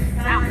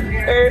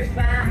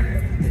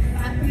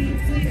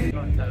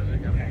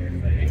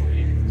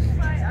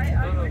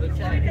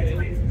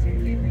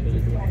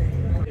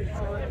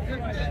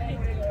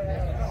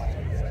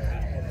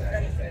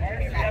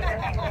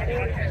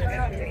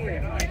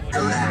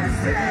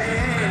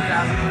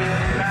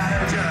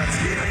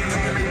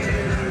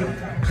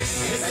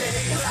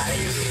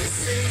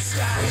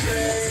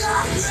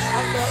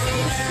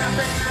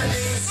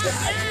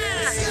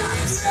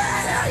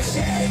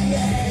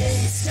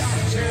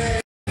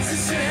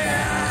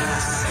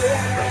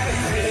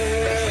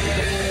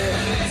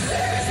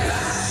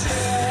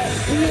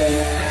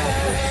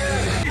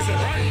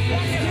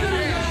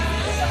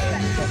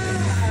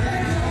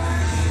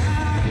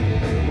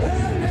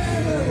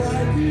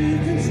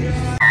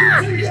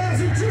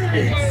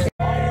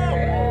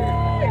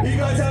 You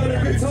guys having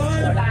a good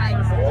time?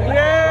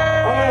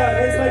 Yeah! Alright,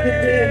 let's make a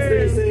dance,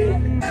 Lucy.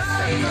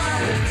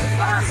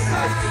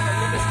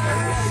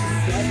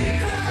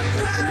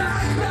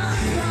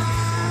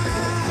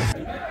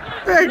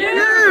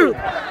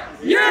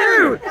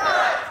 You!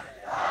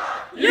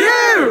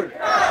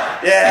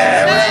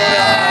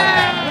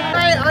 Yeah!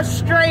 Great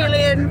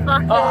Australian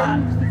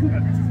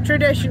fucking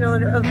traditional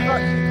of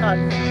fucking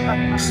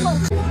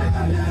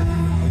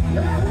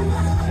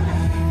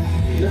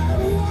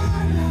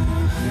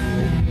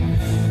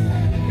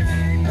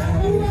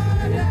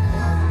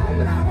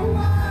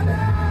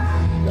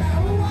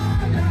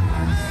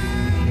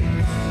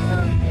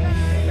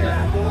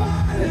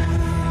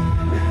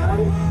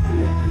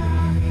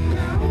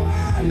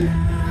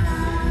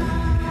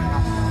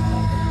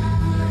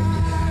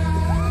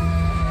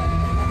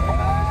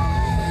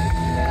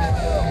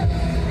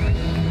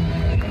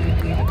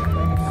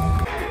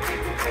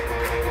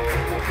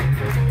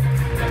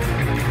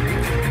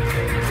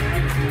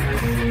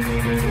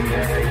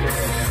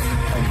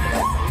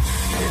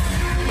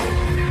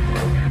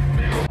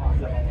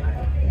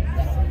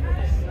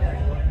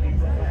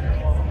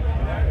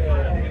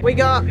We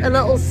got a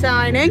little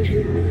signing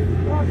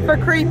for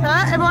Creeper.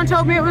 Everyone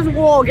told me it was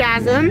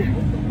Wargasm.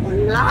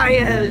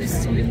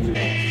 Liars.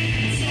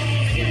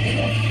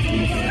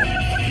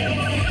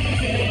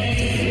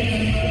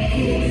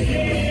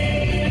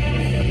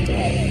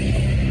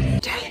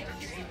 Dave,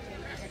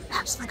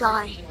 that's the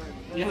guy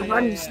who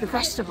runs the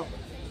festival.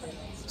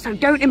 So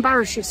don't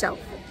embarrass yourself.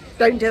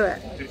 Don't do it.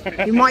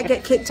 You might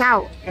get kicked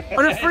out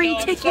on a free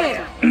ticket.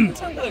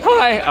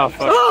 Hi! Oh,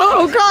 fuck.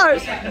 Oh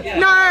god!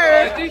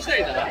 No! Do you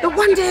say that? The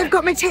one day I've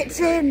got my tits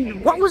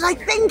in. What was I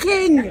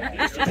thinking?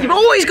 You've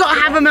always got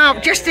to have them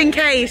out just in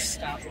case.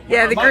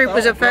 Yeah, the group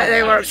was upset.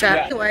 They were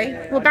upset.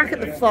 Anyway, we're back at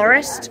the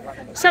forest.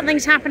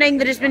 Something's happening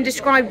that has been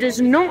described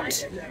as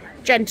not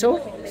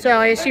gentle, so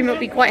I assume it'll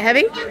be quite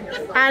heavy.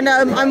 And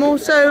I'm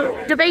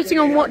also debating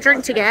on what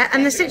drink to get.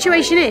 And the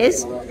situation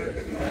is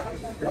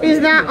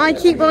that I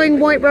keep buying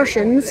White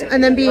Russians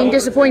and then being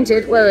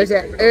disappointed. Where is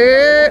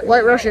it?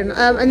 White Russian.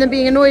 And then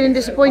being annoyed and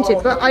disappointed.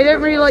 But I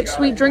don't really like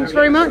sweet drinks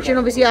very much, and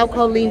obviously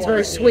alcohol leans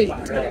very sweet.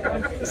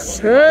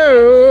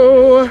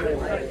 So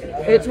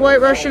it's White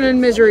Russian and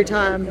misery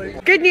time.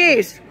 Good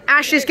news!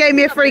 Ash just gave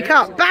me a free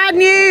cup. Bad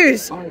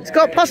news! It's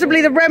got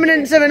possibly the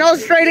remnants of an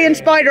Australian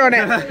spider on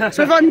it.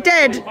 So if I'm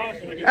dead,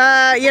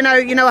 you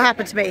know what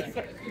happened to me.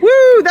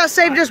 Woo! That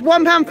saved us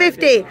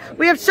 £1.50.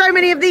 We have so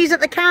many of these at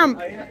the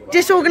camp.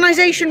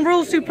 Disorganisation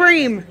rules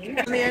supreme.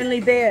 The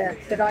only beer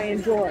that I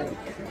enjoy,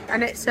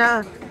 and it's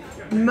a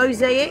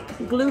Mosaic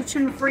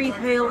gluten-free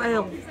pale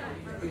ale.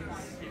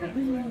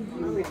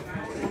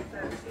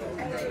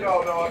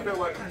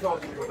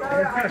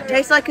 It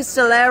tastes like a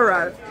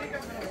Solero,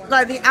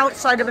 like the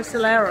outside of a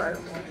Solero.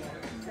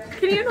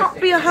 Can you not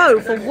be a hoe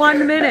for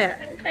 1 minute?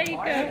 There you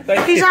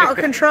go. He's out of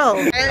control.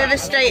 I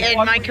overstated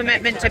my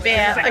commitment to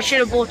beer. I should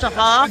have bought a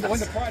half.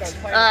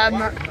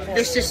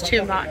 This is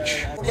too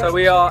much. So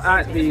we are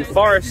at the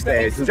forest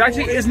stage, which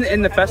actually isn't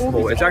in the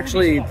festival. It's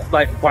actually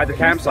like by the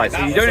campsite, so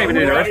you don't even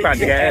need a wristband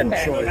to get in.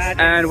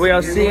 And we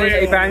are seeing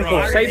a band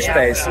called Safe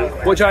Space,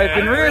 which I've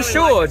been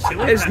reassured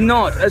is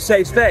not a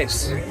safe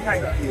space.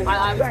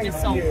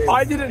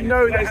 I didn't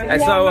know that.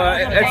 And so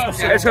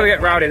it's going to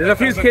get rowdy. There's a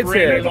few kids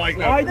here.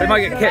 They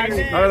might get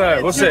kicked. I don't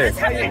know. We'll see.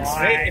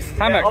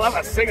 Hammock. Hammock.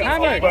 That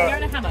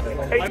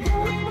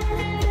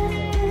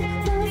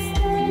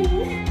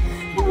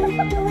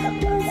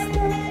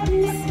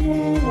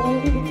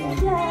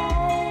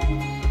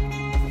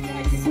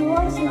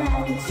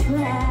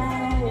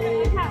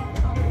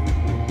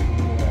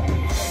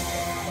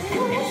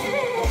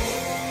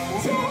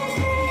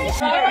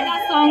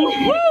song.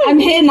 I'm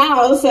here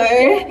now, so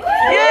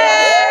Yeah!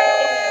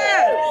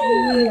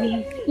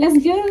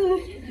 Let's go.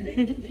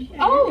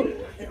 Oh,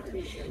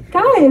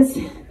 guys,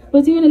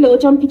 we're doing a little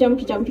jumpy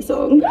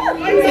song.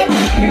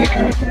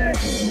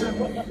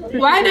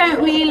 Why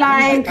don't we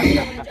like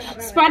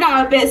spread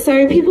out a bit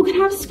so people can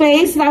have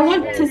space? I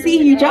want to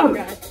see you jump.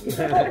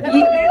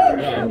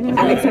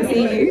 Alex, I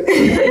see you.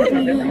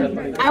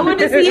 I want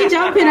to see you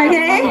jumping,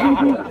 okay?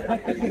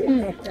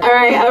 All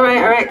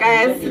right,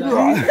 guys.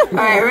 All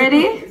right,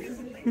 ready?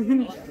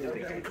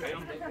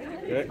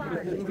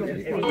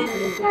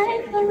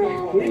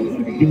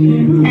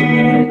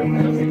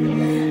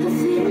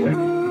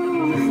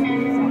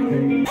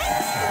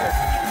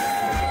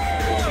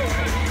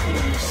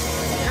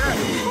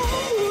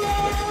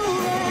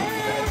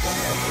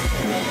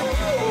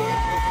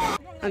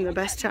 And the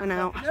best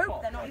turnout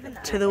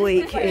to the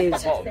week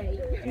is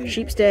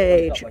sheep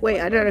stage.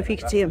 Wait, I don't know if you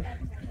can see them.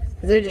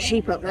 There's a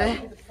sheep up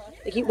there.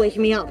 They keep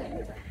waking me up.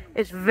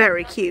 It's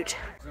very cute.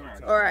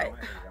 All right,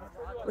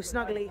 we're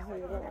snuggly.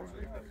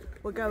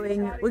 We're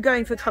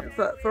going for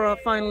comfort for our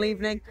final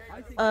evening,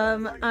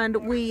 and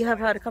we have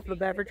had a couple of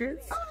beverages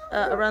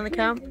around the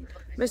camp.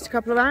 Missed a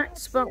couple of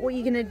acts, but what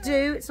you're gonna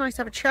do? It's nice to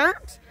have a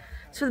chat.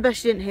 So the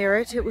best you didn't hear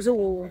it. It was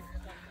all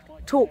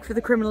talk for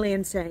the criminally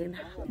insane.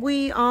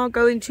 We are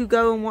going to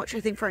go and watch,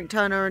 I think, Frank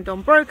Turner and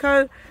Don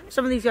Broco.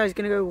 Some of these guys are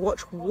going to go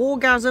watch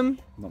Wargasm.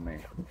 Not me.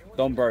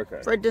 Don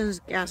Broco. Fred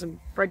does gasm.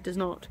 Fred does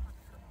not.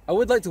 I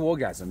would like to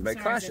wargasm, but it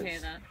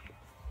clashes.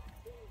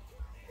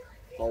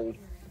 I'm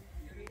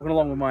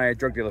along with my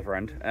drug dealer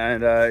friend,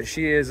 and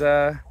she is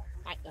oh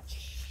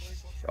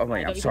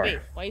my, I'm sorry.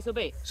 Why are you so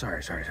big?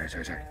 Sorry.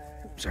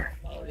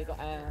 We got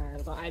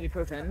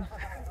ibuprofen.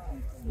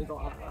 We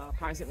got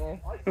paracetamol.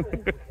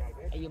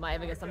 You might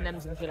even get some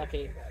Nems if you're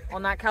lucky.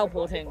 On that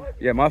cowpaw thing.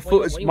 Yeah, my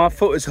foot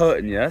is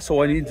hurting. Yeah,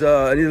 so I need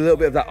a little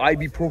bit of that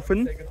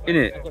ibuprofen in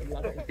it.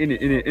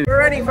 We're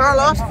ready for our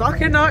last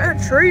fucking night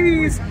at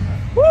Trees.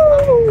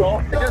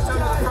 Woo! Just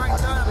under the Frank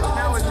Turner, but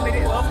now it's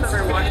minute off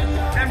everyone.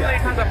 Emily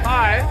has a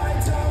pie,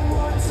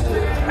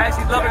 and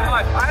she's loving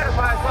life. I had a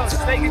pie as well,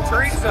 steak and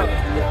chorizo.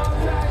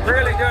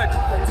 Really good.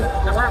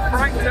 And we're at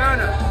Frank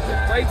Turner,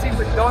 waiting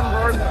for Don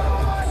Broco.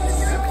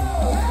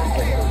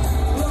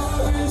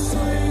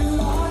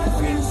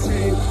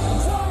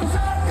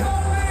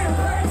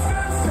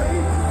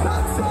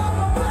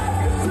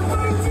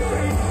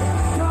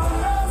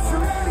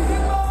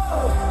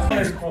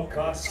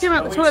 Just came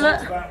out the toilet,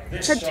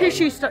 had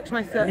tissue stuck to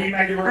my foot,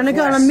 and a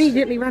girl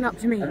immediately ran up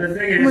to me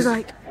and was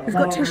like, "We've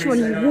got tissue on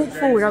you, walk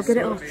forward, I'll get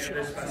it off."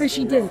 So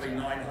she did.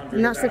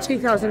 And that's the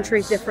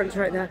 2000Trees difference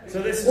right there.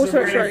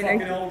 Also it's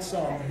raining.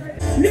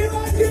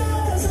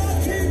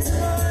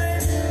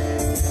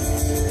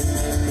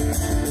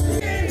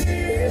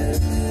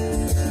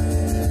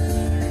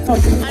 I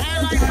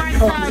don't like Frank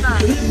Turner.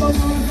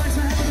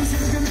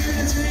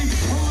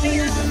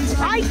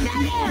 I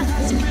said it!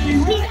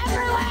 He's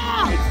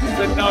everywhere! It's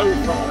a no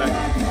from them.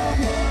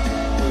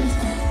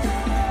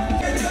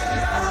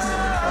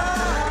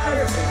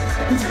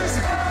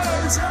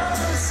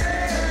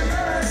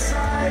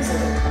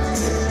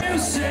 You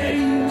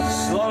sing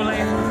slowly,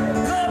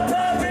 the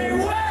puppy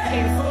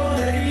wait for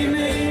the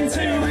evening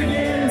to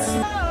begin.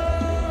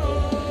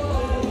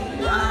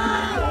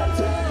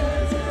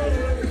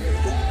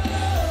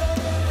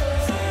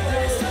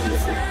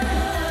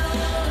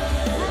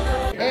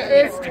 It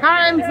is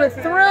time for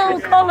Thrill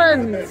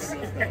Collins.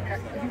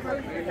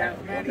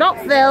 Not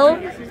Phil.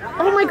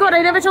 Oh my god,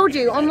 I never told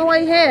you. On the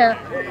way here,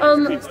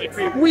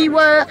 we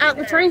were at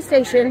the train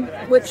station,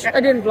 which I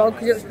didn't vlog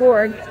because it was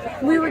boring.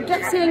 We were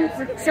getting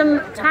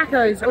some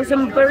tacos or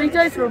some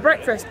burritos for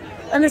breakfast.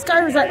 And this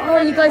guy was like,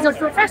 oh, you guys are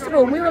for a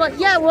festival? And we were like,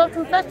 yeah, we're up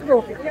for a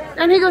festival.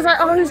 And he goes like,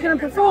 oh, who's going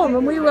to perform?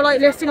 And we were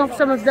like listing off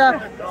some of the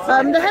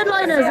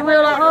headliners. And we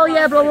were like, oh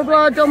yeah, blah, blah,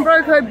 blah, Don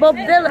Broco, Bob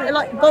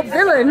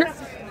Dylan.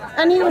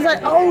 And he was like,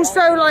 oh,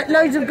 so like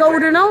loads of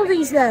golden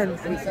oldies then.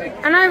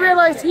 And I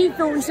realised he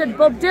thought we said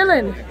Bob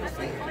Dylan.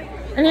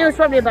 And he was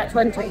probably about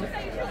 20.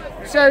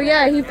 So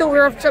yeah, he thought we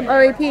were off some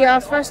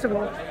OAP-ass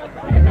festival.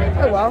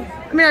 Oh well.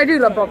 I mean, I do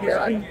love Bob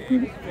Dylan.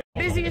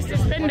 Busiest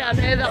spin down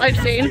here that I've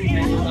seen.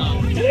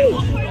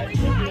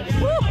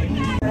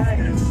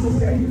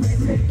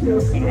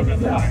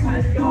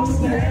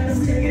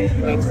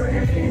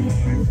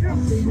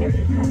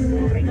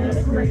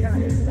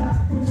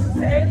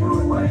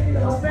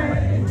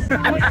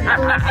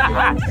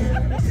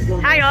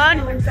 Hang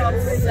on.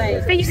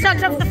 So you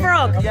sucked off the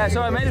frog? Yeah,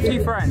 so I made a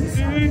few friends,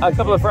 a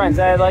couple of friends.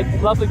 They're like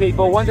lovely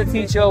people. One's a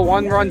teacher,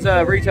 one runs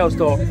a retail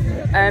store.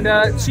 And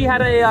she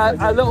had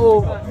a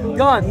little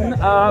gun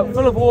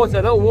full of water,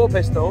 a little war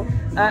pistol,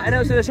 and it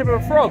was in the shape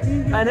of a frog.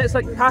 And it's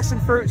like passion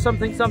fruit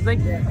something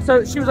something.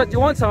 So she was like, do you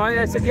want some? And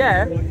I said,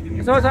 yeah.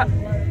 And so I was like,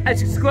 and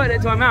she squirted it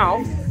into my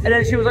mouth. And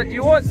then she was like, do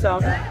you want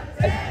some?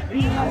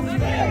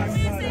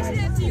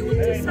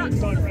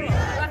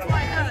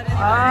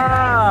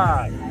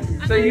 Ah,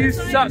 so you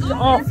sucked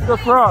off the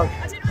frog.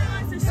 I didn't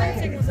realise the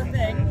shooting was a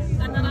thing,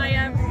 and then I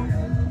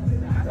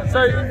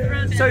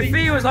So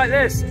Fee was like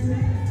this.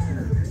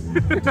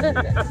 and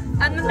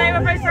then they were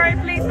both very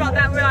pleased about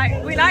that. We're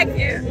like, we like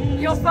you.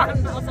 You're fun.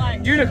 I was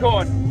like,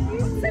 unicorn. No,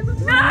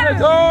 unicorn.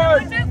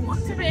 I don't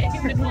want to be a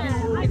unicorn.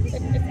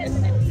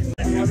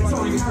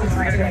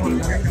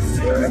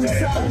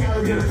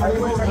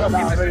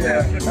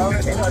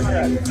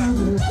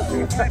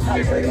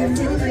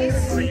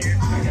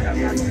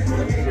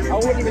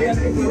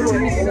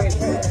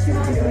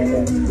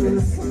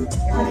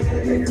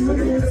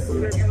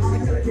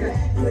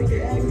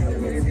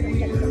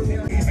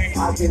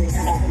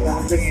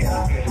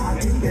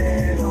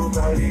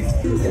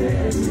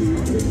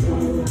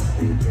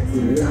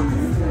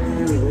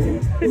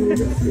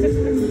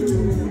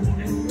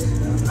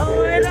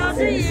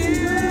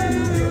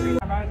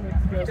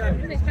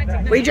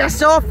 We just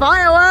saw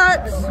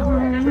fireworks!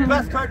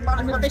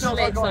 I'm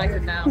officially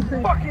excited now.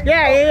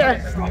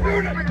 Yeah.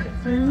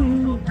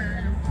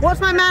 What's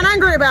my man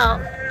angry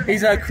about?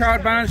 He's a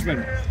crowd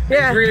management.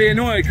 Yeah. He's really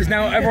annoyed because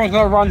now everyone's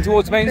going to run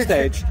towards the main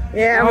stage.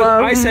 Yeah,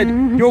 well, I said,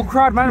 your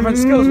crowd management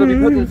skills will be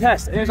put to the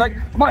test. And he was like,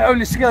 my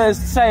only skill is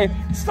to say,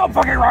 stop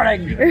fucking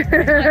running! I thought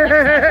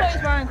he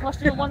was wearing a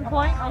costume at one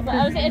point. I was like,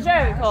 oh, is it a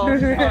joke?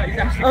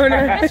 Or... Oh no.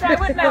 That's right, I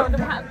wouldn't know. The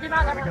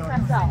amount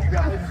everyone's messed up.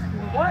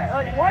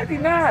 Why be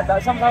mad?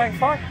 That's something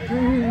fun.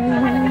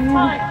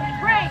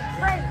 Great.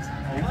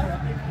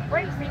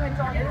 Great for you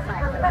enjoying this.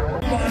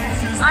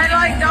 I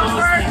like Don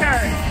Broco.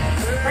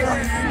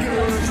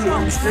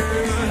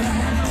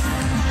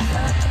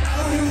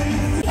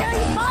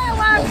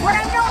 Fireworks, we're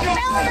in your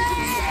building!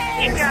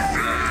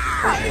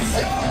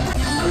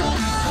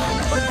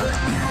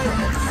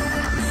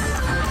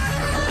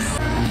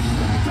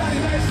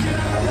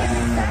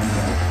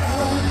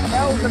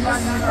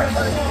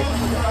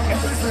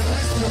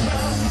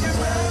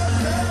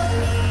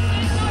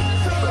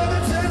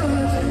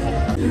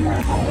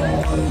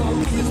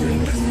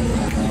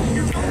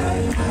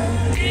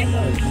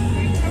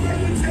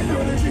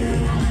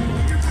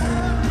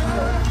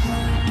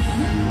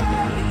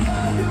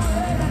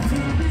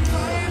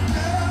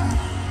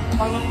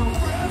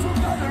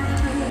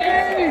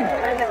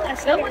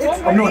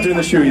 I'm not doing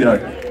the shoey though.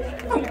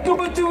 Two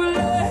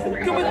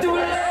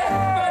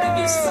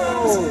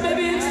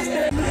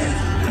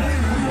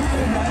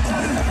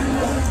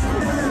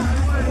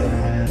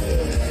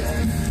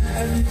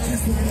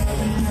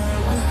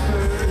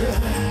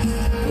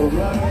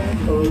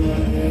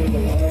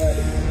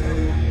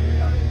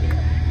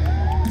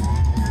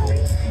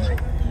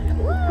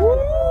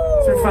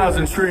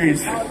 2000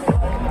 trees.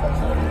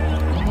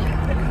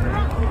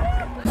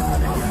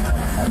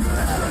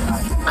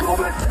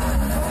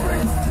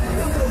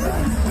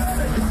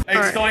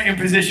 Exciting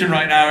position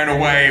right now in a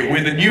way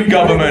with a new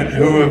government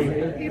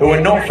who are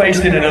not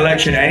facing an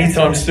election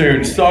anytime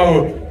soon.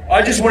 So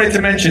I just wanted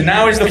to mention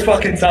now is the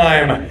fucking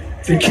time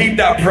to keep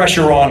that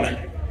pressure on.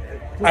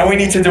 And we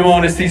need to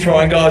demand a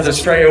ceasefire in Gaza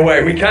straight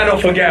away. We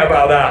cannot forget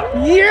about that.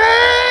 Yeah!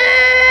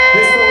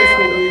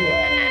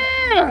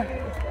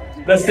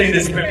 Let's see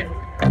this bit.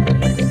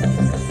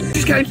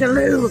 Just going to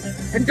Lou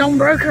and Don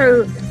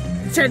Broco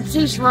said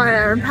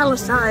ceasefire in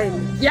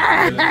Palestine.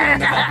 Yeah!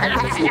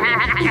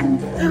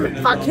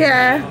 Fuck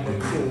yeah.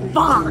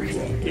 Fuck.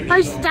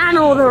 I stand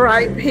all the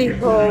right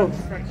people.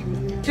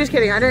 Just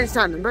kidding, I don't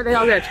stand them, but they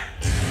are good.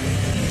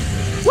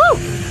 Woo!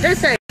 This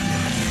thing.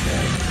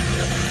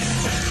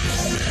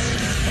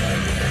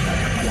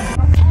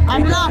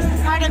 I'm lost,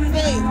 I don't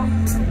see.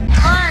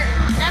 Alright,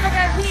 never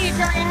go pee until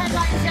your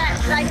headlights set,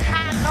 because I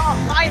cannot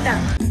find them.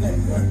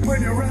 When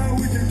you're around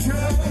with your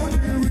child, you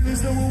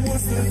realize no one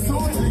wants to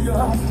talk to you.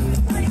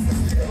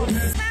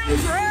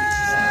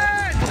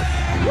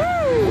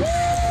 Woo!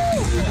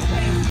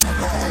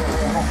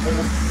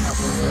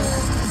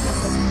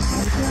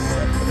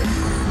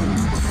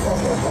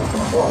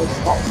 I'm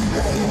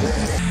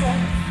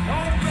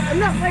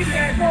not waiting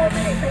there 4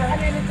 minutes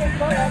and then it's just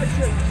going on the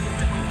street.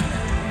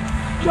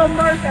 John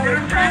Burger.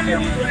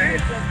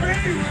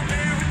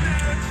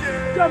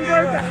 John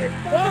Burger.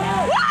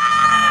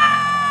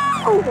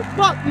 Oh, the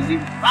fuck is he?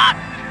 Fuck!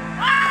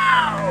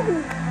 Oh!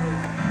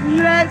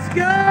 Let's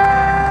go!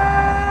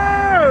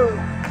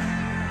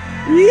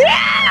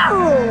 Yeah!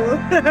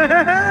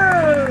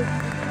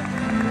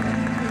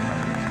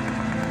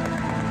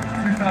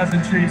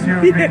 2000Trees, you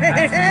have been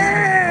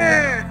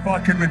absolutely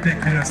fucking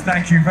ridiculous.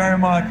 Thank you very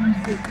much.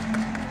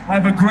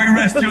 Have a great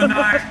rest of your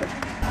night.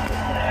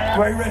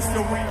 Great rest of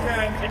your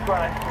weekend.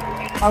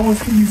 I will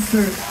see you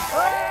soon.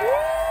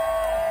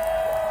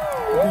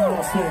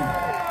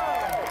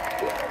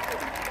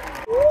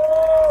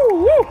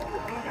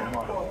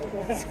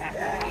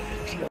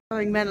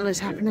 Something mental is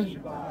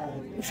happening.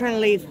 I'm trying to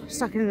leave,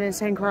 stuck in an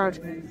insane crowd.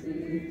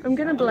 I'm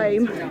gonna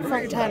blame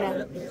Frank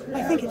Turner.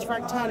 I think it's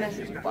Frank Turner.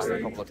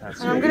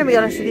 And I'm gonna be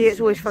honest with you, it's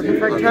always fucking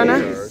Frank Turner.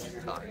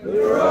 The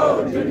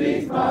road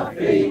beneath my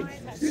feet,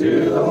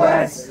 to the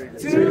west,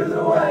 to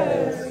the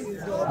west.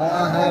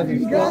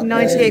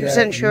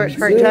 98% sure it's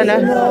Frank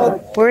Turner.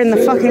 We're in the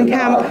fucking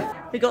camp.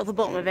 We got to the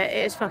bottom of it.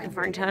 It is fucking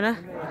Frank Turner.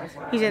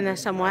 He's in there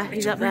somewhere.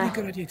 He's up there. It's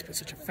a really good idea to put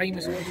such a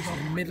famous artist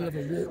in the middle of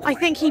a walkway. I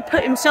think he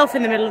put himself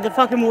in the middle of the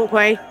fucking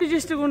walkway.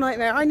 Logistical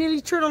nightmare. I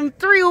nearly trod on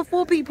 3 or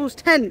 4 people's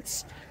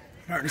tents.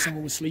 Apparently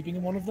someone was sleeping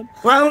in one of them.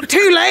 Well,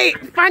 too late.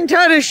 Frank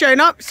Turner's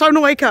shown up. It's time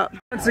to wake up.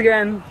 Once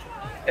again,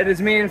 it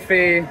is me and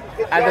Fee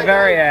at the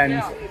very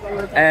end,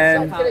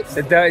 and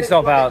the dirty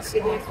stop outs.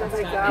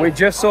 We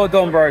just saw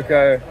Don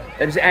Broco.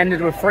 It just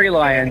ended with 3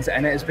 lions,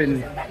 and it has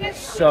been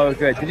so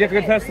good. Did you have a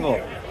good festival?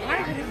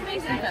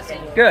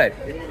 Good.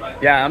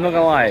 Yeah, I'm not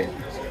gonna lie.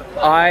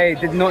 I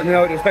did not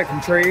know what to expect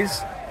from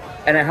trees,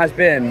 and it has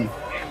been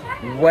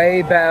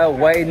way better,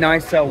 way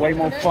nicer, way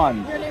more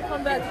fun.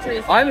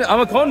 I'm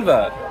a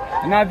convert,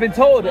 and I've been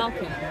told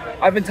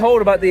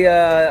about the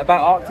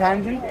about Arc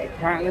Tangent.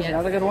 Apparently, there's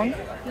another good one.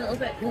 A little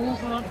bit more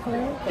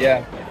hardcore.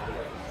 Yeah.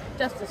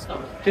 Just as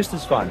fun. Just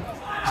as fun.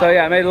 So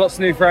yeah, I made lots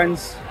of new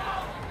friends.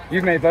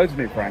 You've made loads of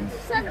new friends.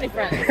 So many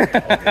friends.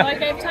 I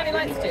gave tiny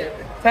lights to.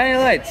 Tiny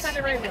lights.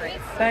 Tiny road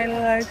lights. Tiny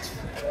lights.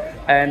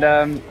 And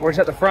we're just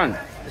at the front.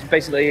 It's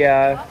basically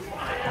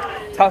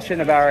touching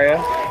the barrier.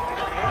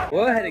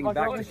 We're heading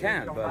back to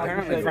camp, but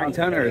apparently Frank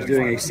Turner is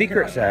doing a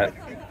secret set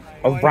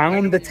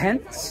around the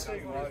tents.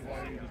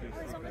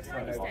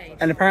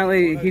 And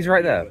apparently he's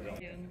right there.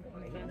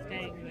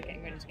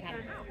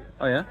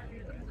 Oh yeah?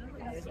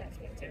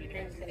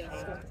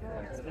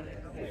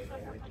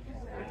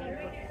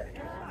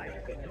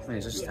 I mean,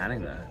 he's just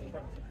standing there.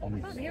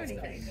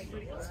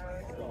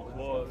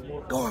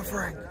 Go on,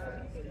 Frank!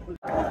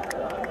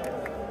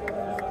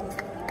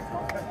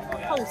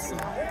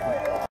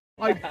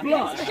 I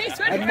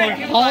blushed and my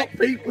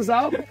heartbeat was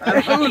up and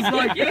I was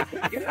like,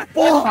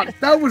 fuck,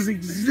 that was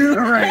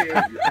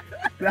exhilarating.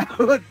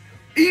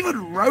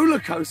 Even roller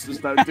coasters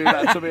don't do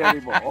that to me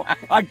anymore.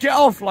 I get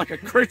off like a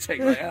critic,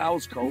 like, that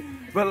was cool.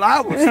 But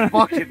that was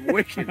fucking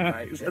wicked,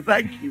 mate. So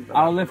thank you for that.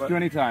 I'll lift you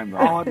anytime, bro.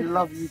 Oh, I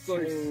love you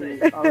too.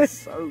 That was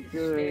so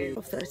good.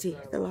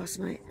 12:30 the last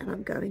night and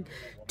I'm going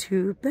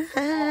to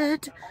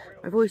bed.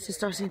 My voice is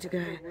starting to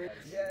go.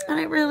 And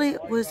it really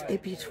was a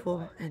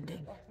beautiful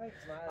ending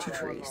to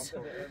trees.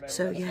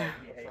 So yeah,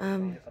 I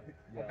don't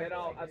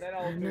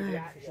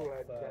know.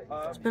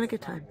 It's been a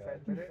good time.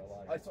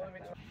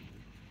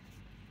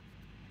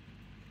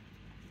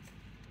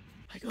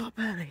 I got up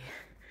early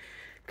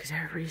because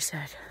everybody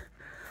said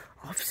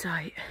off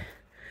site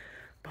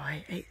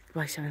by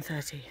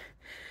 7:30.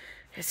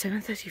 It's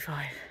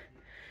 7:35.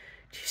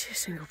 Do you see a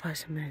single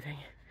person moving?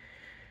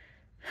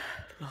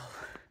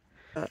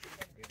 Lol.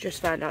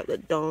 Just found out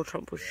that Donald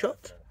Trump was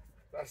shot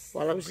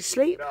while I was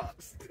asleep.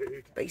 Nuts,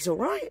 dude. But he's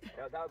alright.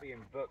 Yeah, that'll be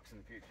in books in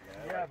the future.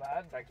 Yeah,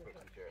 man. Textbooks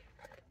and shit.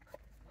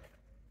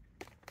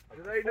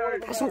 Do they know?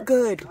 That's not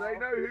good. Do they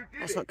know who did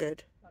That's it? not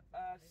good.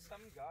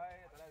 Some guy,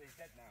 I don't know, he's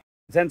dead now.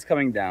 The tent's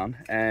coming down,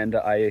 and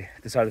I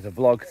decided to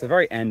vlog to the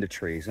very end of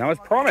trees. And I was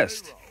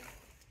promised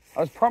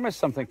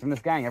something from this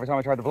gang every time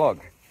I tried to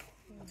vlog.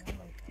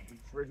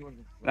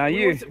 Now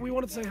We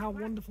wanted to say how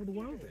wonderful the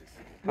world is.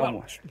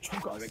 Well,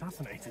 Trump got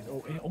assassinated,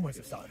 or almost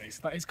assassinated,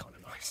 so that is kind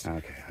of nice.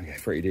 Okay,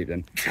 pretty deep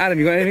then. Adam,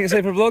 you got anything to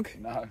say for the vlog?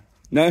 No.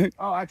 No?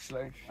 Oh,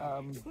 actually,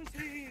 Hell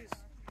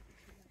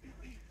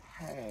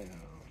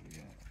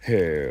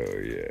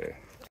yeah.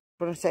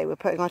 I want to say we're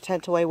putting our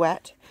tent away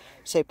wet,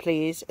 so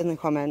please in the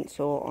comments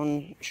or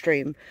on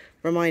stream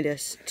remind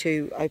us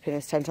to open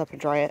this tent up and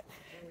dry it,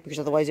 because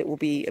otherwise it will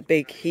be a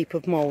big heap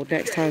of mould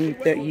next time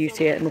that you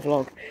see it in the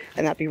vlog,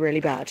 and that'd be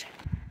really bad.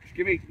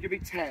 give me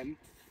 10.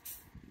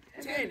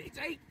 10, it's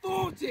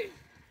 8:40.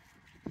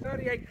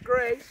 38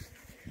 degrees.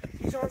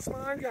 He's on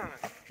smoker.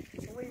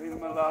 Leave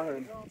him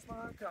alone.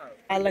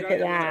 And look at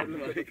that.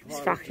 It's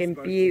fucking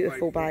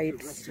beautiful,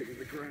 babes.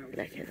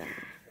 Look at that.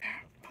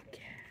 Fuck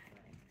yeah.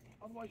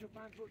 Otherwise your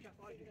fans will just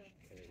like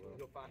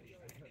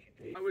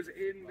it. I was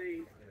in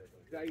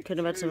the Could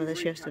have had some of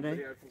this yesterday.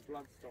 video from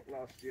Bloodstock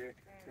last year.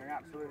 Going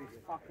absolutely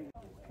fucking.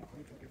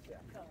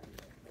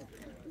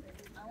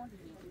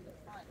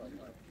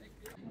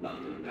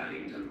 London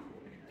Paddington.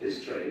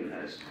 This train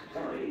has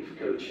 5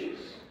 coaches.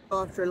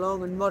 After a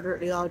long and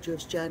moderately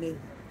arduous journey,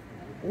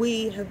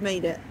 we have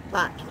made it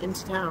back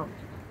into town.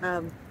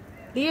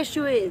 The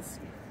issue is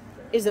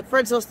that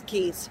Fred's lost the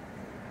keys.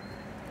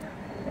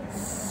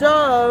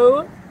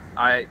 So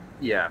I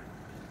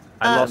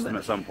lost them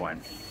at some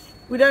point.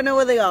 we don't know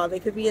where they are. They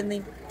could be in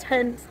the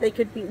tent. They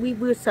could be. We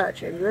were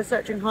searching. We were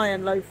searching high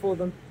and low for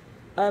them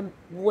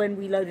when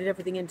we loaded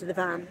everything into the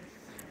van.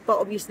 But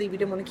obviously we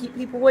didn't want to keep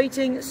people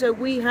waiting, so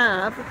we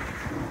have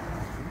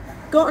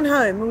gotten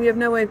home and we have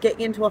no way of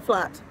getting into our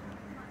flat.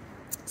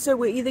 So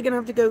we're either going to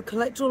have to go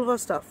collect all of our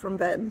stuff from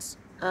Ben's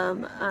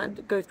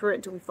and go through it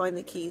until we find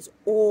the keys,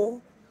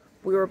 or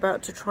we were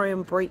about to try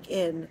and break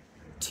in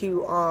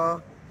to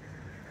our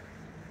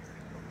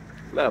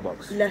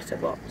letterbox,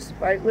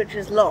 right, which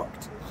is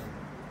locked.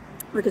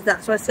 Because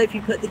that's where Sophie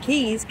put the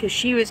keys, because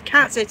she was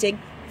cat sitting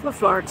for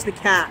Florence the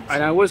cat.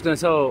 And I was going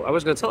to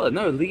tell her,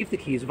 no, leave the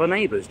keys with our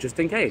neighbours just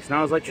in case. And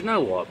I was like, you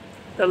know what?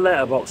 The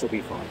letterbox will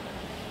be fine.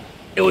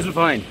 It wasn't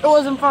fine. It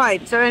wasn't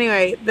fine. So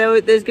anyway,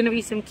 there's going to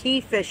be some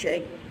key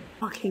fishing.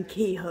 Fucking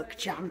key hook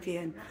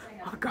champion.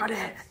 I got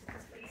it.